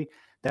history.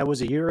 That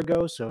was a year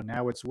ago, so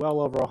now it's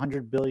well over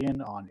 100 billion.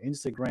 On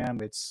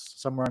Instagram, it's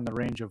somewhere in the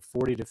range of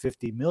 40 to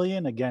 50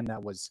 million. Again,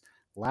 that was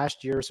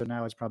last year, so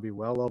now it's probably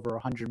well over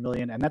 100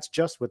 million. And that's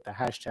just with the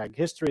hashtag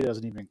history. It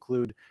doesn't even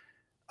include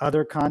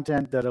other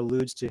content that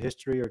alludes to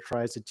history or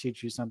tries to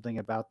teach you something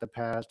about the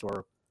past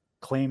or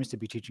claims to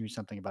be teaching you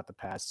something about the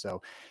past.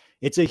 So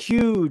it's a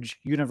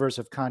huge universe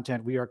of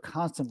content. We are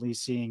constantly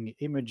seeing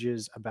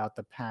images about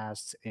the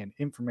past and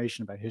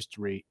information about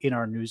history in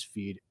our news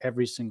feed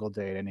every single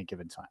day at any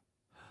given time.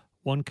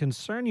 One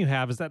concern you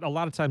have is that a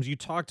lot of times you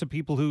talk to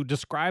people who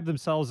describe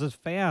themselves as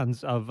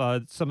fans of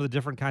some of the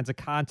different kinds of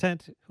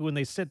content, who when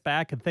they sit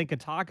back and think and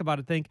talk about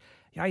it, think,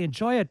 yeah, I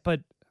enjoy it, but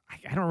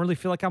I don't really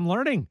feel like I'm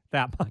learning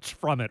that much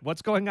from it.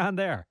 What's going on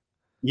there?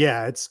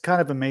 Yeah, it's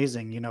kind of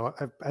amazing.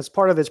 As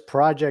part of this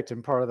project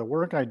and part of the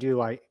work I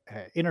do, I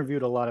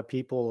interviewed a lot of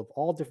people of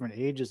all different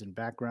ages and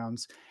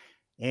backgrounds.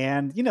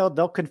 And,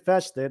 they'll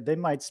confess that they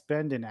might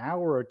spend an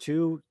hour or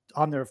two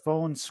on their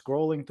phone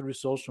scrolling through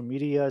social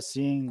media,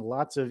 seeing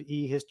lots of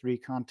e-history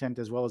content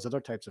as well as other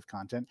types of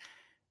content.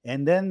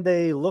 And then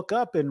they look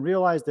up and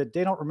realize that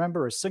they don't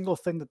remember a single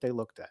thing that they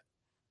looked at.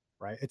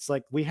 Right? It's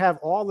like we have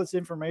all this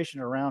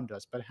information around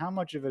us, but how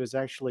much of it is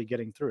actually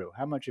getting through?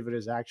 How much of it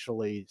is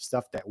actually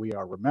stuff that we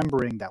are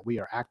remembering, that we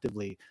are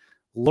actively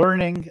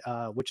learning,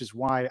 which is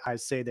why I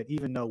say that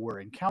even though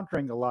we're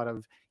encountering a lot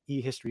of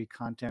e-history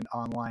content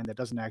online, that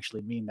doesn't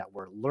actually mean that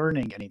we're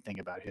learning anything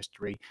about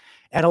history.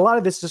 And a lot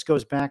of this just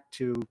goes back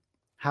to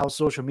how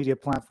social media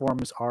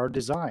platforms are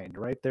designed,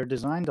 right? They're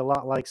designed a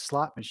lot like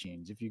slot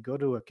machines. If you go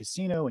to a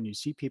casino and you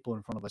see people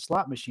in front of a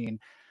slot machine,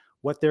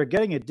 what they're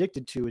getting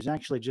addicted to is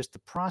actually just the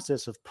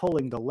process of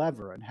pulling the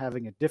lever and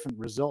having a different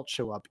result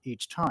show up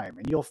each time.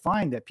 And you'll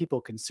find that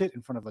people can sit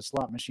in front of a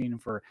slot machine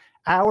for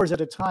hours at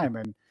a time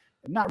and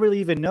not really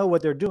even know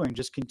what they're doing,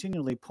 just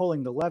continually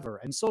pulling the lever.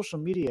 And social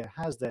media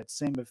has that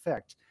same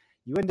effect.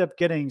 You end up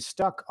getting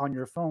stuck on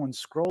your phone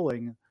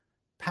scrolling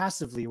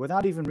passively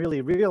without even really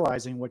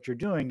realizing what you're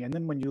doing. And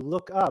then when you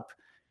look up,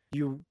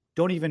 you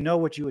don't even know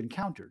what you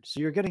encountered.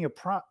 So you're getting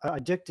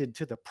addicted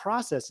to the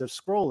process of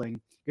scrolling.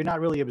 You're not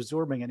really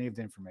absorbing any of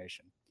the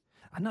information.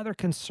 Another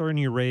concern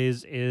you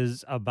raise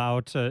is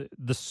about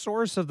the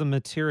source of the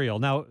material.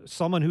 Now,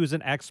 someone who's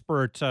an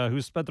expert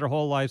who's spent their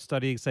whole life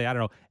studying, say, I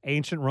don't know,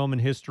 ancient Roman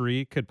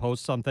history could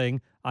post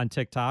something on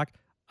TikTok.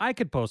 I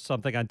could post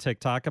something on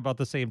TikTok about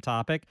the same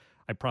topic.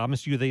 I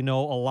promise you they know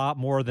a lot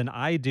more than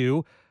I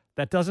do.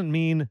 That doesn't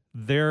mean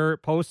their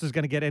post is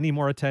going to get any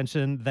more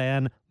attention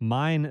than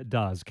mine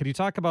does. Can you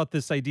talk about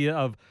this idea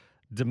of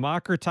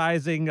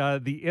democratizing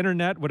the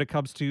internet when it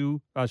comes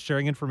to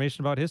sharing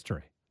information about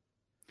history?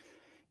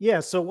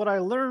 Yeah, so what I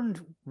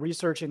learned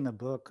researching the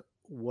book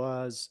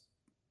was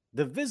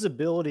the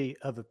visibility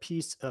of a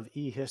piece of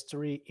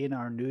e-history in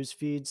our news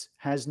feeds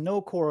has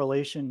no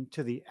correlation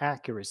to the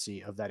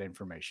accuracy of that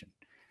information.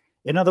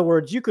 In other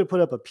words, you could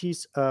put up a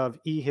piece of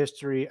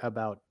e-history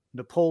about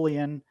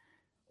Napoleon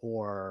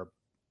or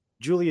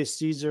Julius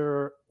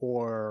Caesar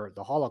or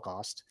the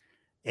Holocaust,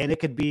 and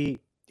it could be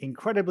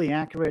incredibly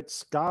accurate,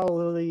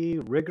 scholarly,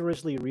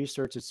 rigorously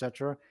researched,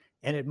 etc.,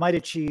 and it might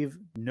achieve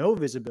no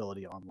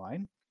visibility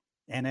online.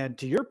 And then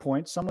to your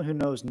point, someone who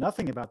knows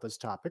nothing about those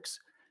topics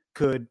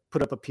could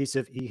put up a piece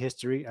of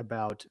e-history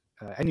about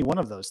any one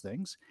of those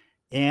things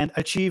and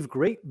achieve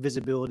great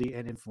visibility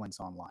and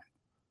influence online.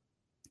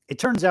 It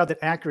turns out that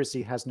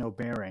accuracy has no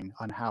bearing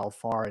on how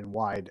far and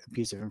wide a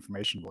piece of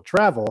information will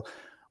travel.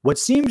 What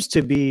seems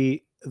to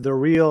be the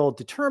real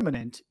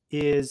determinant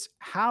is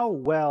how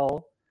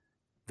well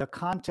the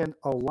content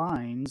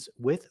aligns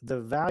with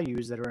the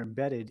values that are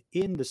embedded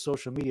in the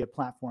social media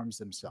platforms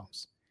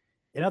themselves.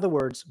 In other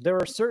words, there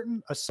are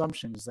certain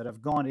assumptions that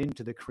have gone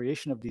into the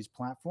creation of these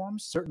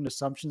platforms, certain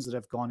assumptions that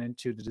have gone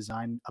into the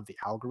design of the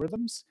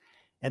algorithms.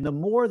 And the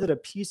more that a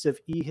piece of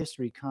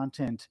e-history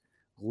content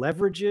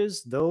leverages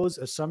those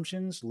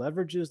assumptions,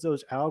 leverages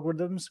those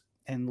algorithms,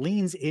 and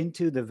leans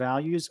into the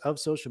values of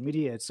social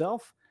media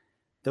itself,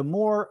 the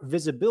more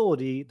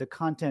visibility the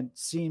content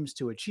seems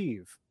to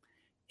achieve.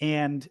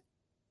 And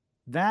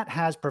that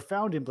has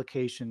profound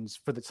implications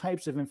for the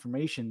types of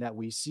information that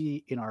we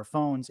see in our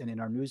phones and in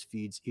our news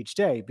feeds each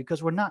day,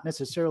 because we're not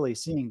necessarily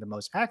seeing the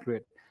most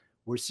accurate.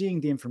 We're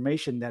seeing the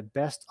information that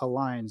best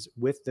aligns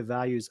with the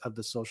values of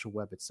the social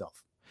web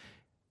itself.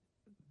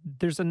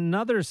 There's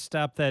another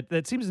step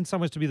that seems in some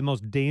ways to be the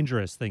most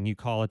dangerous thing you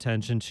call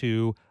attention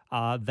to,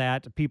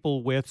 that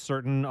people with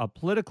certain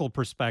political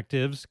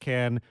perspectives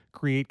can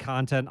create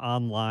content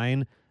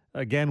online,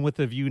 again, with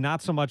a view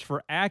not so much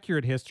for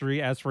accurate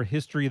history as for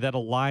history that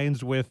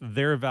aligns with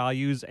their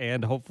values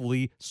and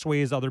hopefully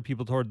sways other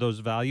people toward those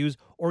values,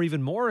 or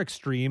even more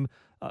extreme,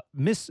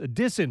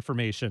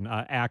 disinformation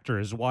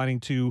actors wanting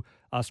to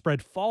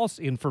spread false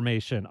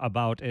information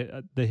about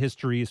the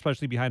history,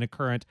 especially behind a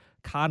current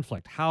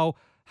conflict. How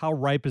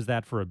ripe is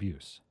that for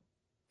abuse?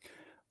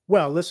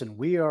 Well, listen,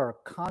 we are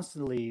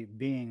constantly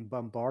being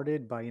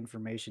bombarded by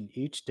information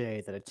each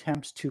day that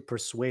attempts to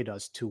persuade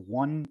us to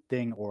one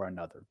thing or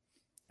another.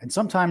 And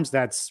sometimes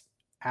that's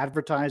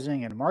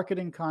advertising and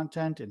marketing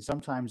content, and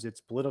sometimes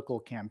it's political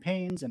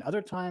campaigns, and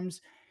other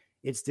times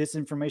it's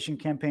disinformation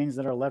campaigns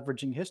that are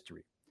leveraging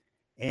history.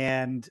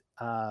 And,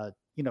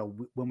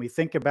 when we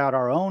think about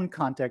our own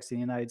context in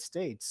the United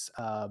States,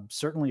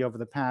 certainly over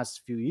the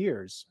past few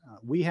years,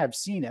 we have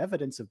seen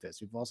evidence of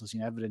this. We've also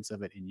seen evidence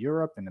of it in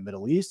Europe and the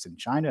Middle East and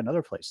China and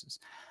other places.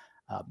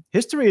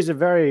 History is a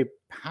very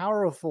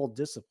powerful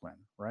discipline,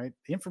 right?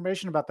 The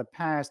information about the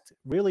past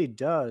really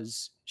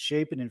does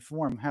shape and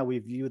inform how we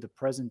view the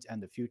present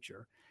and the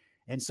future.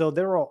 And so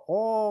there are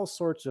all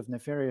sorts of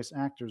nefarious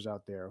actors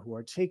out there who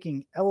are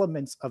taking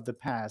elements of the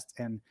past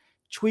and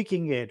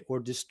tweaking it or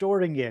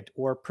distorting it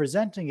or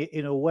presenting it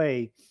in a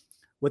way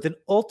with an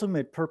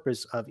ultimate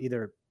purpose of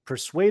either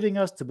persuading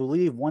us to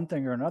believe one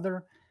thing or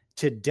another,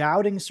 to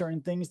doubting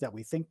certain things that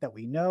we think that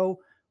we know,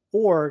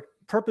 or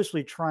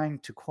purposely trying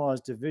to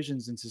cause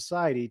divisions in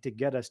society to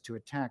get us to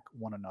attack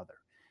one another.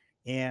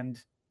 And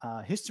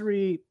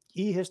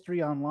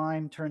e-history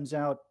online, turns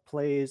out,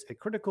 plays a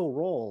critical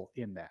role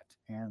in that.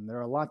 And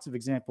there are lots of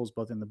examples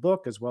both in the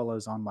book as well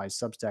as on my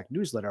Substack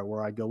newsletter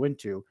where I go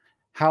into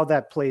how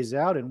that plays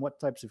out and what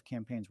types of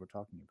campaigns we're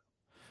talking about.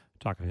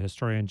 Talking to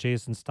historian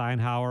Jason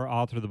Steinhauer,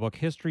 author of the book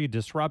History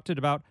Disrupted,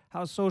 about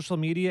how social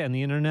media and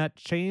the internet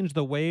changed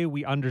the way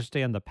we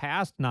understand the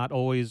past, not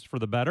always for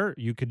the better.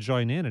 You could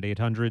join in at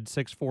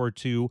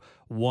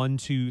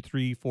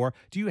 800-642-1234.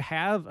 Do you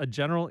have a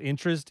general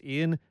interest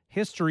in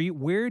history?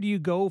 Where do you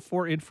go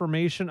for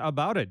information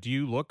about it? Do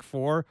you look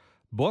for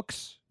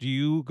books? Do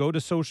you go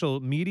to social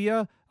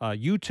media?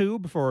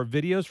 YouTube for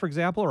videos, for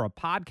example, or a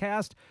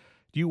podcast?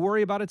 Do you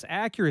worry about its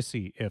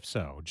accuracy? If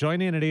so,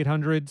 join in at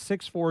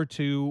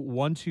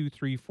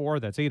 800-642-1234.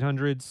 That's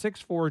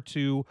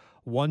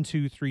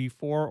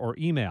 800-642-1234, or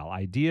email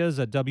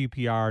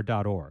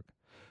ideas@wpr.org.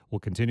 We'll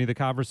continue the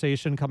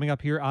conversation coming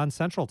up here on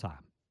Central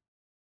Time.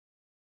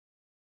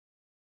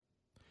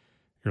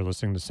 You're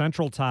listening to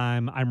Central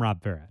Time. I'm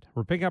Rob Barrett.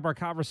 We're picking up our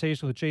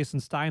conversation with Jason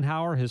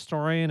Steinhauer,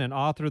 historian and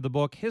author of the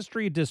book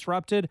History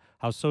Disrupted: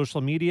 How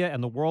Social Media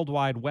and the World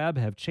Wide Web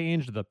Have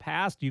Changed the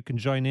Past. You can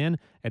join in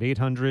at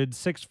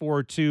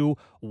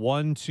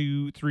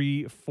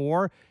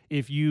 800-642-1234.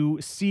 If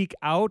you seek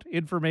out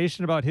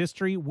information about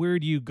history, where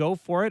do you go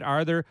for it?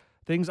 Are there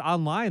things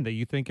online that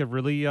you think have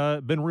really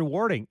been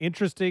rewarding,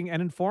 interesting,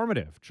 and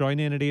informative? Join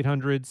in at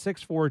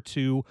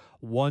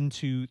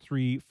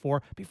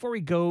 800-642-1234. Before we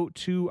go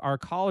to our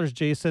callers,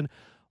 Jason,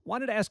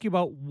 wanted to ask you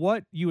about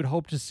what you would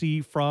hope to see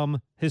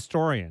from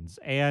historians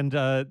and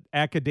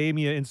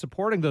academia in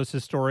supporting those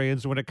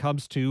historians when it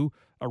comes to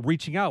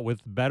reaching out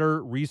with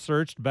better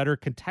researched, better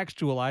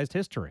contextualized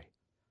history.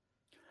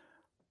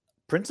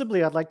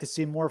 Principally, I'd like to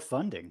see more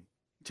funding.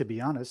 To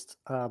be honest,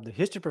 the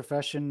history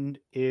profession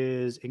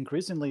is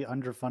increasingly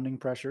under funding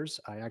pressures.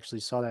 I actually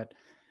saw that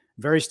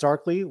very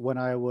starkly when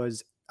I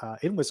was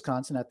in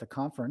Wisconsin at the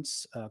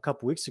conference a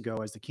couple weeks ago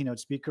as the keynote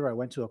speaker. I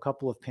went to a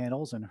couple of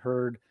panels and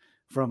heard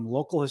from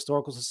local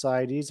historical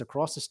societies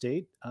across the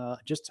state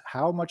just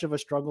how much of a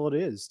struggle it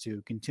is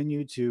to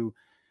continue to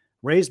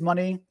raise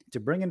money, to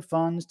bring in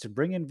funds, to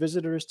bring in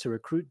visitors, to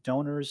recruit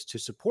donors, to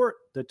support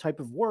the type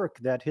of work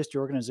that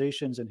history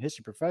organizations and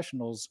history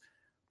professionals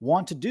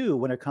want to do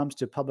when it comes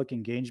to public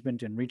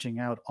engagement and reaching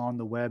out on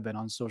the web and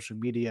on social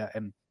media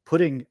and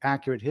putting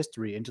accurate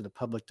history into the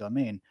public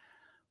domain.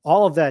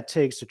 All of that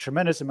takes a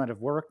tremendous amount of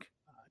work,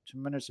 a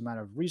tremendous amount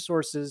of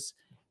resources,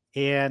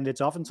 and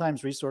it's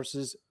oftentimes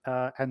resources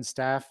and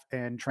staff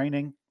and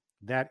training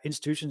that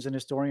institutions and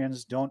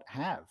historians don't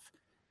have.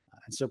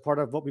 And so part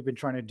of what we've been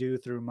trying to do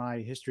through my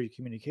History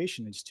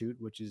Communication Institute,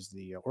 which is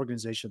the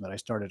organization that I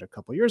started a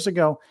couple years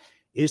ago,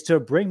 is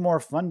to bring more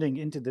funding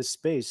into this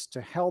space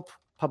to help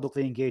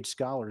publicly engaged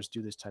scholars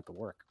do this type of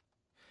work.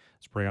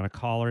 Let's bring on a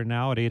caller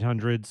now at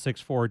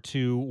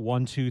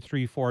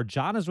 800-642-1234.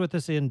 John is with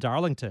us in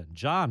Darlington.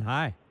 John,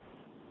 hi.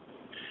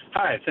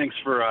 Hi, thanks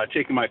for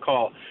taking my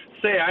call.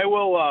 I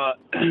will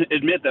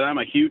admit that I'm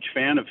a huge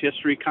fan of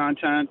history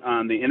content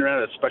on the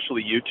internet,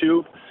 especially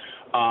YouTube.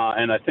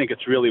 And I think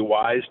it's really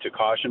wise to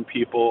caution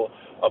people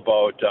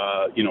about,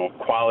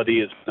 quality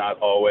is not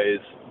always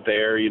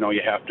there. You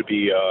have to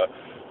be a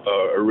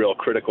real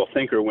critical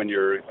thinker when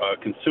you're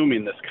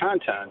consuming this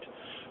content.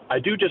 I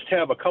do just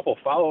have a couple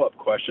follow-up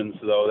questions,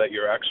 though, that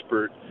your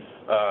expert,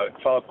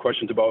 follow-up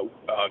questions about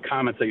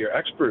comments that your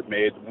expert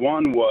made.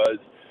 One was,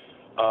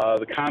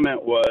 the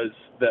comment was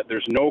that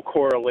there's no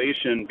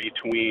correlation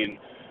between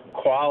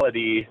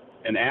quality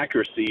and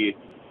accuracy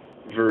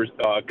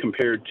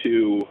compared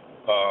to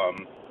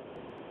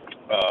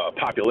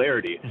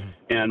popularity. Mm-hmm.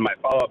 And my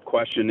follow-up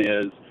question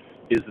is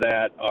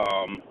that,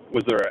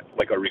 was there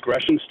a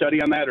regression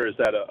study on that, or is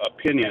that an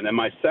opinion? And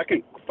my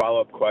second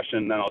follow-up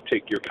question, then I'll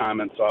take your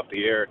comments off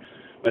the air.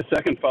 My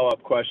second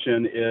follow-up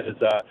question is,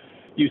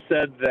 you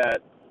said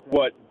that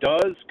what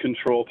does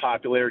control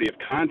popularity of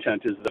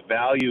content is the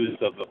values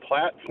of the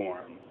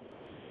platform.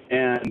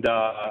 And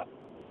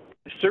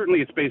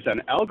certainly it's based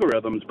on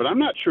algorithms, but I'm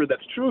not sure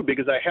that's true,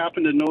 because I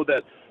happen to know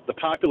that the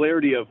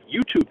popularity of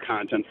YouTube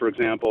content, for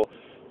example,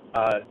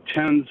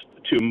 tends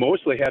to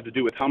mostly have to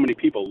do with how many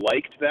people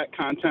liked that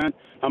content,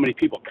 how many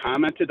people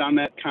commented on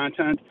that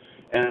content.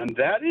 And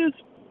that is,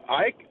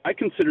 I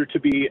consider to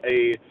be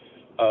a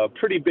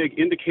pretty big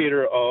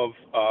indicator of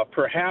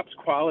perhaps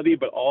quality,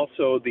 but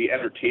also the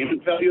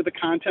entertainment value of the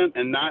content,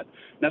 and not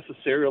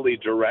necessarily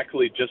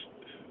directly just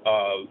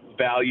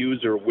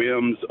values or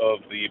whims of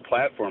the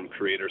platform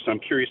creator. So I'm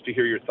curious to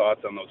hear your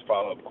thoughts on those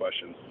follow-up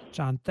questions.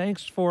 John,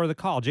 thanks for the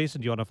call.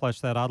 Jason, do you want to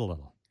flesh that out a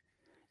little?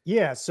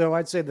 Yeah, so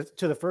I'd say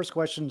to the first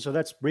question, so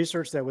that's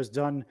research that was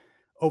done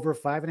over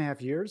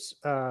 5.5 years.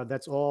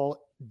 That's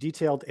all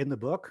detailed in the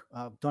book.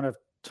 Don't have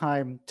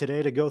time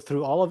today to go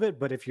through all of it,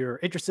 but if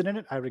you're interested in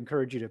it, I would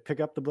encourage you to pick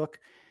up the book.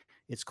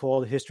 It's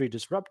called History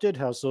Disrupted: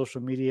 How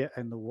Social Media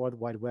and the World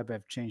Wide Web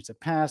Have Changed the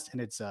Past, and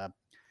it's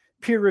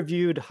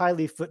peer-reviewed,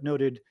 highly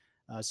footnoted,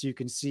 so you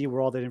can see where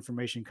all that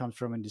information comes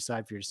from and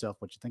decide for yourself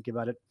what you think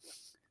about it.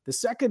 The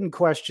second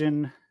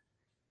question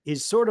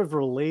is sort of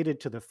related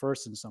to the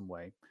first in some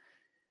way.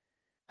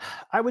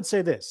 I would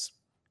say this,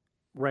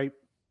 right?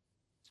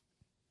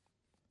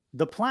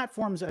 The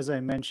platforms, as I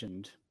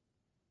mentioned,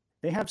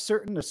 they have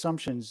certain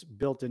assumptions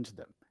built into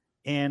them.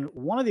 And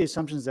one of the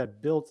assumptions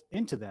that built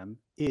into them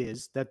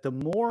is that the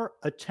more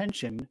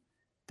attention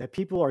that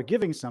people are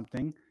giving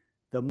something,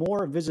 the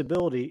more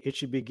visibility it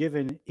should be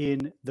given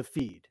in the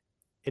feed.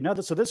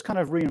 So this kind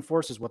of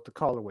reinforces what the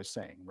caller was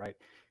saying, right?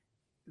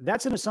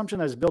 That's an assumption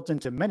that is built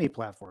into many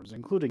platforms,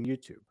 including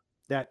YouTube,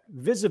 that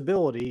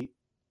visibility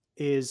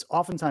is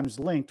oftentimes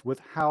linked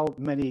with how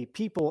many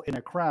people in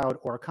a crowd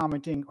or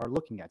commenting or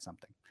looking at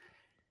something.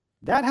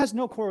 That has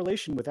no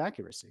correlation with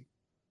accuracy,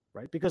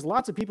 right? Because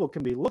lots of people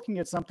can be looking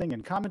at something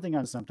and commenting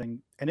on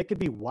something, and it could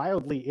be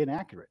wildly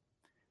inaccurate.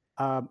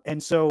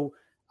 And so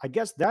I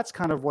guess that's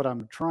kind of what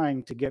I'm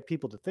trying to get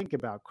people to think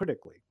about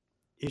critically,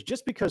 is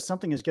just because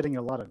something is getting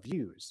a lot of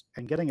views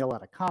and getting a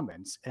lot of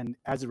comments, and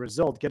as a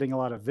result, getting a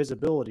lot of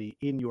visibility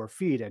in your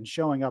feed and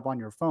showing up on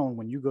your phone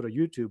when you go to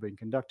YouTube and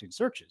conducting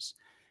searches,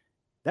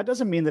 that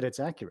doesn't mean that it's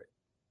accurate.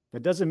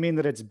 That doesn't mean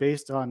that it's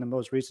based on the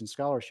most recent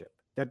scholarship.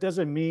 That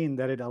doesn't mean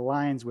that it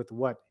aligns with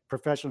what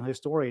professional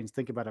historians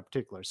think about a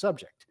particular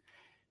subject.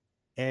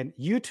 And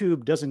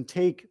YouTube doesn't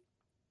take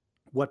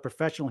what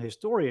professional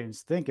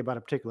historians think about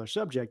a particular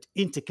subject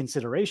into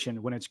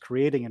consideration when it's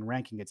creating and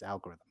ranking its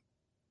algorithm.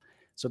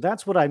 So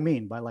that's what I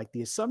mean by like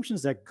the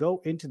assumptions that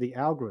go into the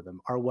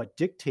algorithm are what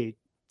dictates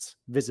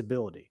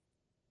visibility.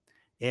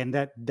 And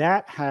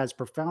that has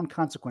profound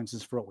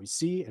consequences for what we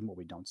see and what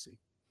we don't see.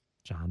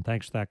 John,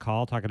 thanks for that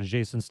call. Talking to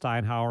Jason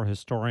Steinhauer,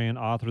 historian,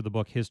 author of the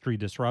book History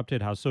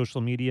Disrupted, How Social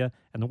Media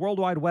and the World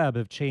Wide Web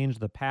Have Changed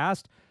the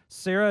Past.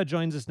 Sarah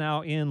joins us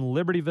now in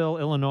Libertyville,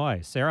 Illinois.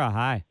 Sarah,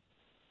 hi.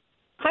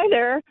 Hi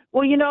there.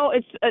 Well,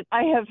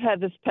 I have had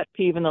this pet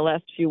peeve in the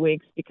last few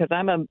weeks because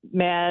I'm a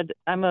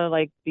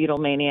Beatle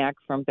maniac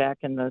from back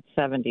in the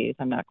 70s.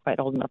 I'm not quite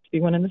old enough to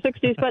be one in the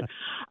 60s, but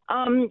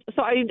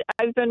so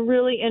I've been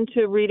really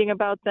into reading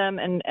about them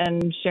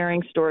and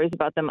sharing stories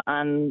about them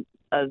on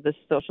the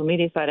social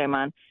media site I'm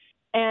on.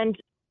 And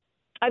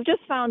I've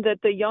just found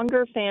that the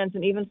younger fans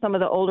and even some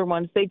of the older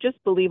ones, they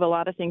just believe a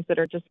lot of things that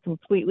are just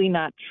completely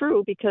not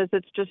true because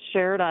it's just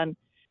shared on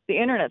the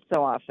internet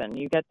so often.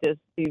 You get these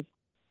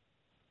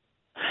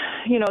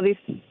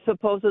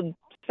supposed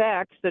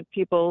facts that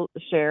people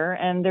share,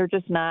 and they're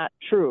just not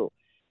true.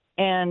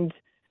 And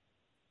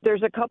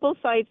there's a couple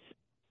sites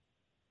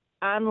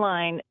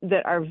online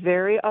that are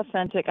very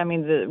authentic. I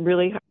mean, the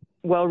really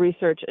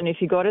well-researched, and if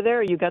you go to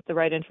there, you get the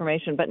right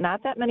information. But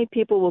not that many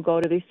people will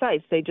go to these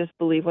sites. They just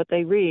believe what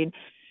they read.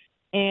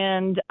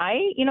 And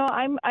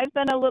I've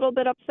been a little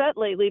bit upset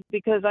lately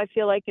because I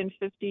feel like in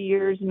 50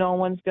 years, no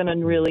one's going to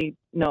really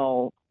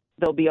know.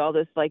 There'll be all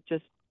this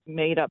just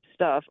made up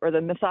stuff, or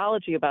the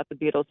mythology about the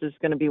Beatles is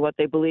going to be what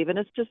they believe, and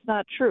it's just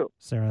not true.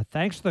 Sarah,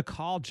 thanks for the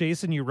call.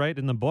 Jason, you write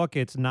in the book,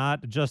 it's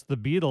not just the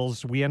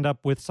Beatles. We end up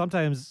with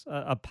sometimes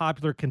a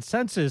popular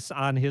consensus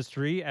on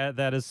history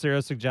that, as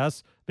Sarah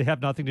suggests, they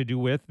have nothing to do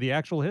with the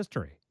actual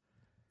history.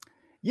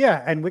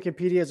 Yeah, and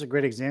Wikipedia is a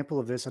great example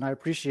of this, and I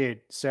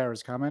appreciate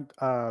Sarah's comment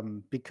or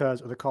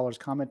the caller's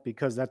comment,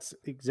 because that's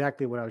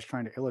exactly what I was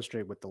trying to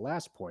illustrate with the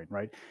last point,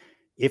 right?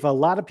 If a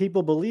lot of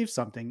people believe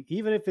something,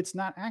 even if it's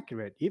not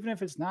accurate, even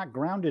if it's not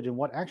grounded in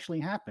what actually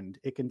happened,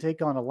 it can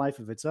take on a life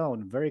of its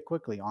own very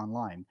quickly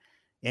online.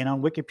 And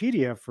on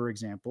Wikipedia, for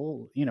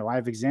example, I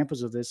have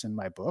examples of this in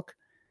my book.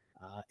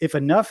 If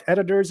enough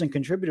editors and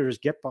contributors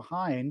get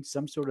behind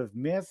some sort of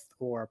myth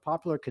or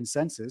popular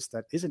consensus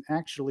that isn't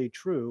actually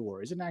true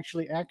or isn't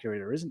actually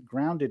accurate or isn't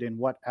grounded in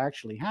what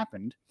actually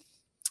happened,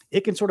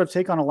 it can sort of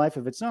take on a life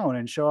of its own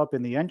and show up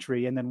in the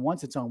entry. And then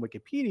once it's on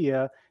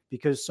Wikipedia,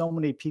 because so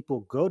many people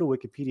go to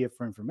Wikipedia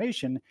for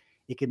information,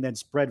 it can then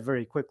spread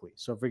very quickly.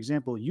 So for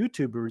example,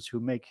 YouTubers who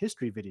make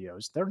history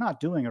videos, they're not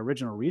doing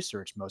original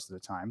research most of the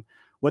time.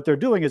 What they're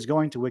doing is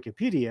going to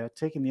Wikipedia,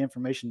 taking the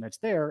information that's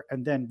there,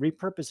 and then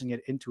repurposing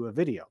it into a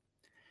video.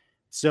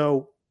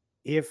 So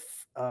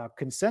if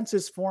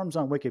consensus forms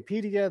on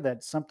Wikipedia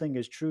that something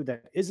is true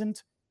that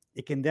isn't,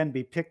 it can then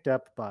be picked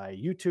up by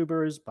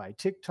YouTubers, by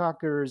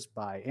TikTokers,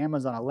 by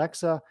Amazon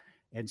Alexa,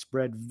 and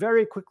spread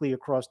very quickly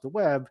across the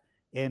web.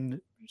 And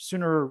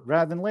sooner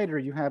rather than later,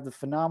 you have the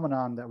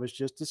phenomenon that was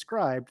just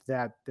described,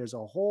 that there's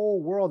a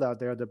whole world out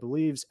there that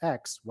believes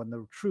X when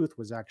the truth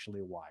was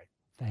actually Y.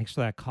 Thanks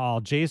for that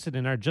call. Jason,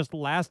 in our just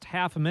last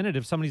half a minute,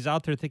 if somebody's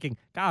out there thinking,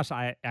 gosh,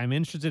 I'm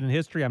interested in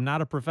history, I'm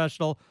not a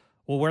professional,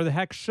 well, where the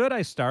heck should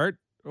I start?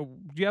 Do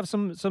you have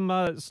some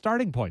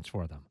starting points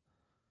for them?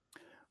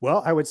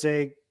 Well, I would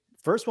say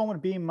first one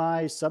would be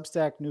my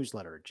Substack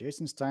newsletter,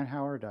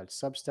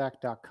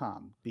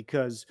 jasonsteinhauer.substack.com,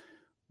 because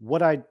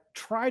what I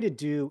try to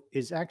do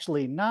is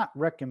actually not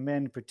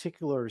recommend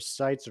particular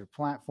sites or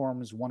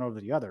platforms one over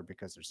the other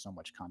because there's so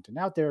much content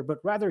out there, but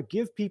rather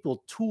give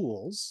people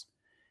tools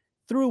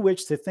through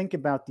which to think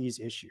about these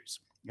issues.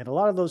 And a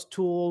lot of those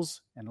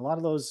tools and a lot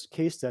of those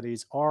case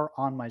studies are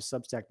on my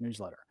Substack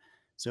newsletter.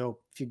 So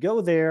if you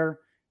go there,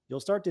 you'll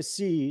start to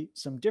see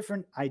some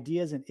different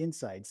ideas and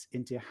insights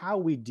into how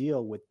we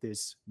deal with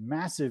this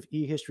massive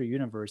e-history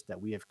universe that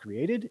we have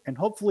created. And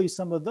hopefully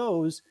some of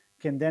those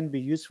can then be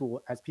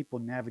useful as people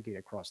navigate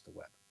across the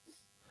web.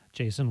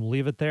 Jason, we'll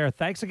leave it there.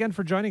 Thanks again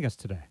for joining us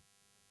today.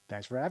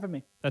 Thanks for having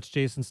me. That's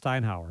Jason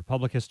Steinhauer,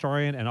 public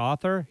historian and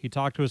author. He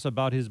talked to us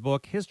about his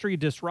book, History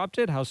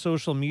Disrupted, How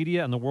Social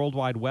Media and the World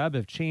Wide Web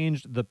Have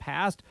Changed the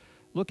Past,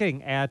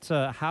 looking at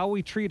how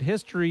we treat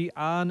history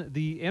on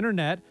the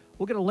internet.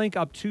 We'll get a link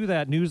up to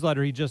that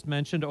newsletter he just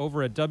mentioned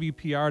over at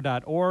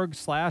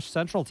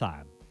wpr.org/Central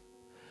Time.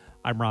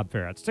 I'm Rob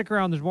Ferret. Stick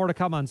around. There's more to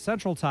come on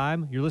Central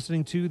Time. You're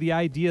listening to the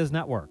Ideas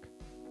Network.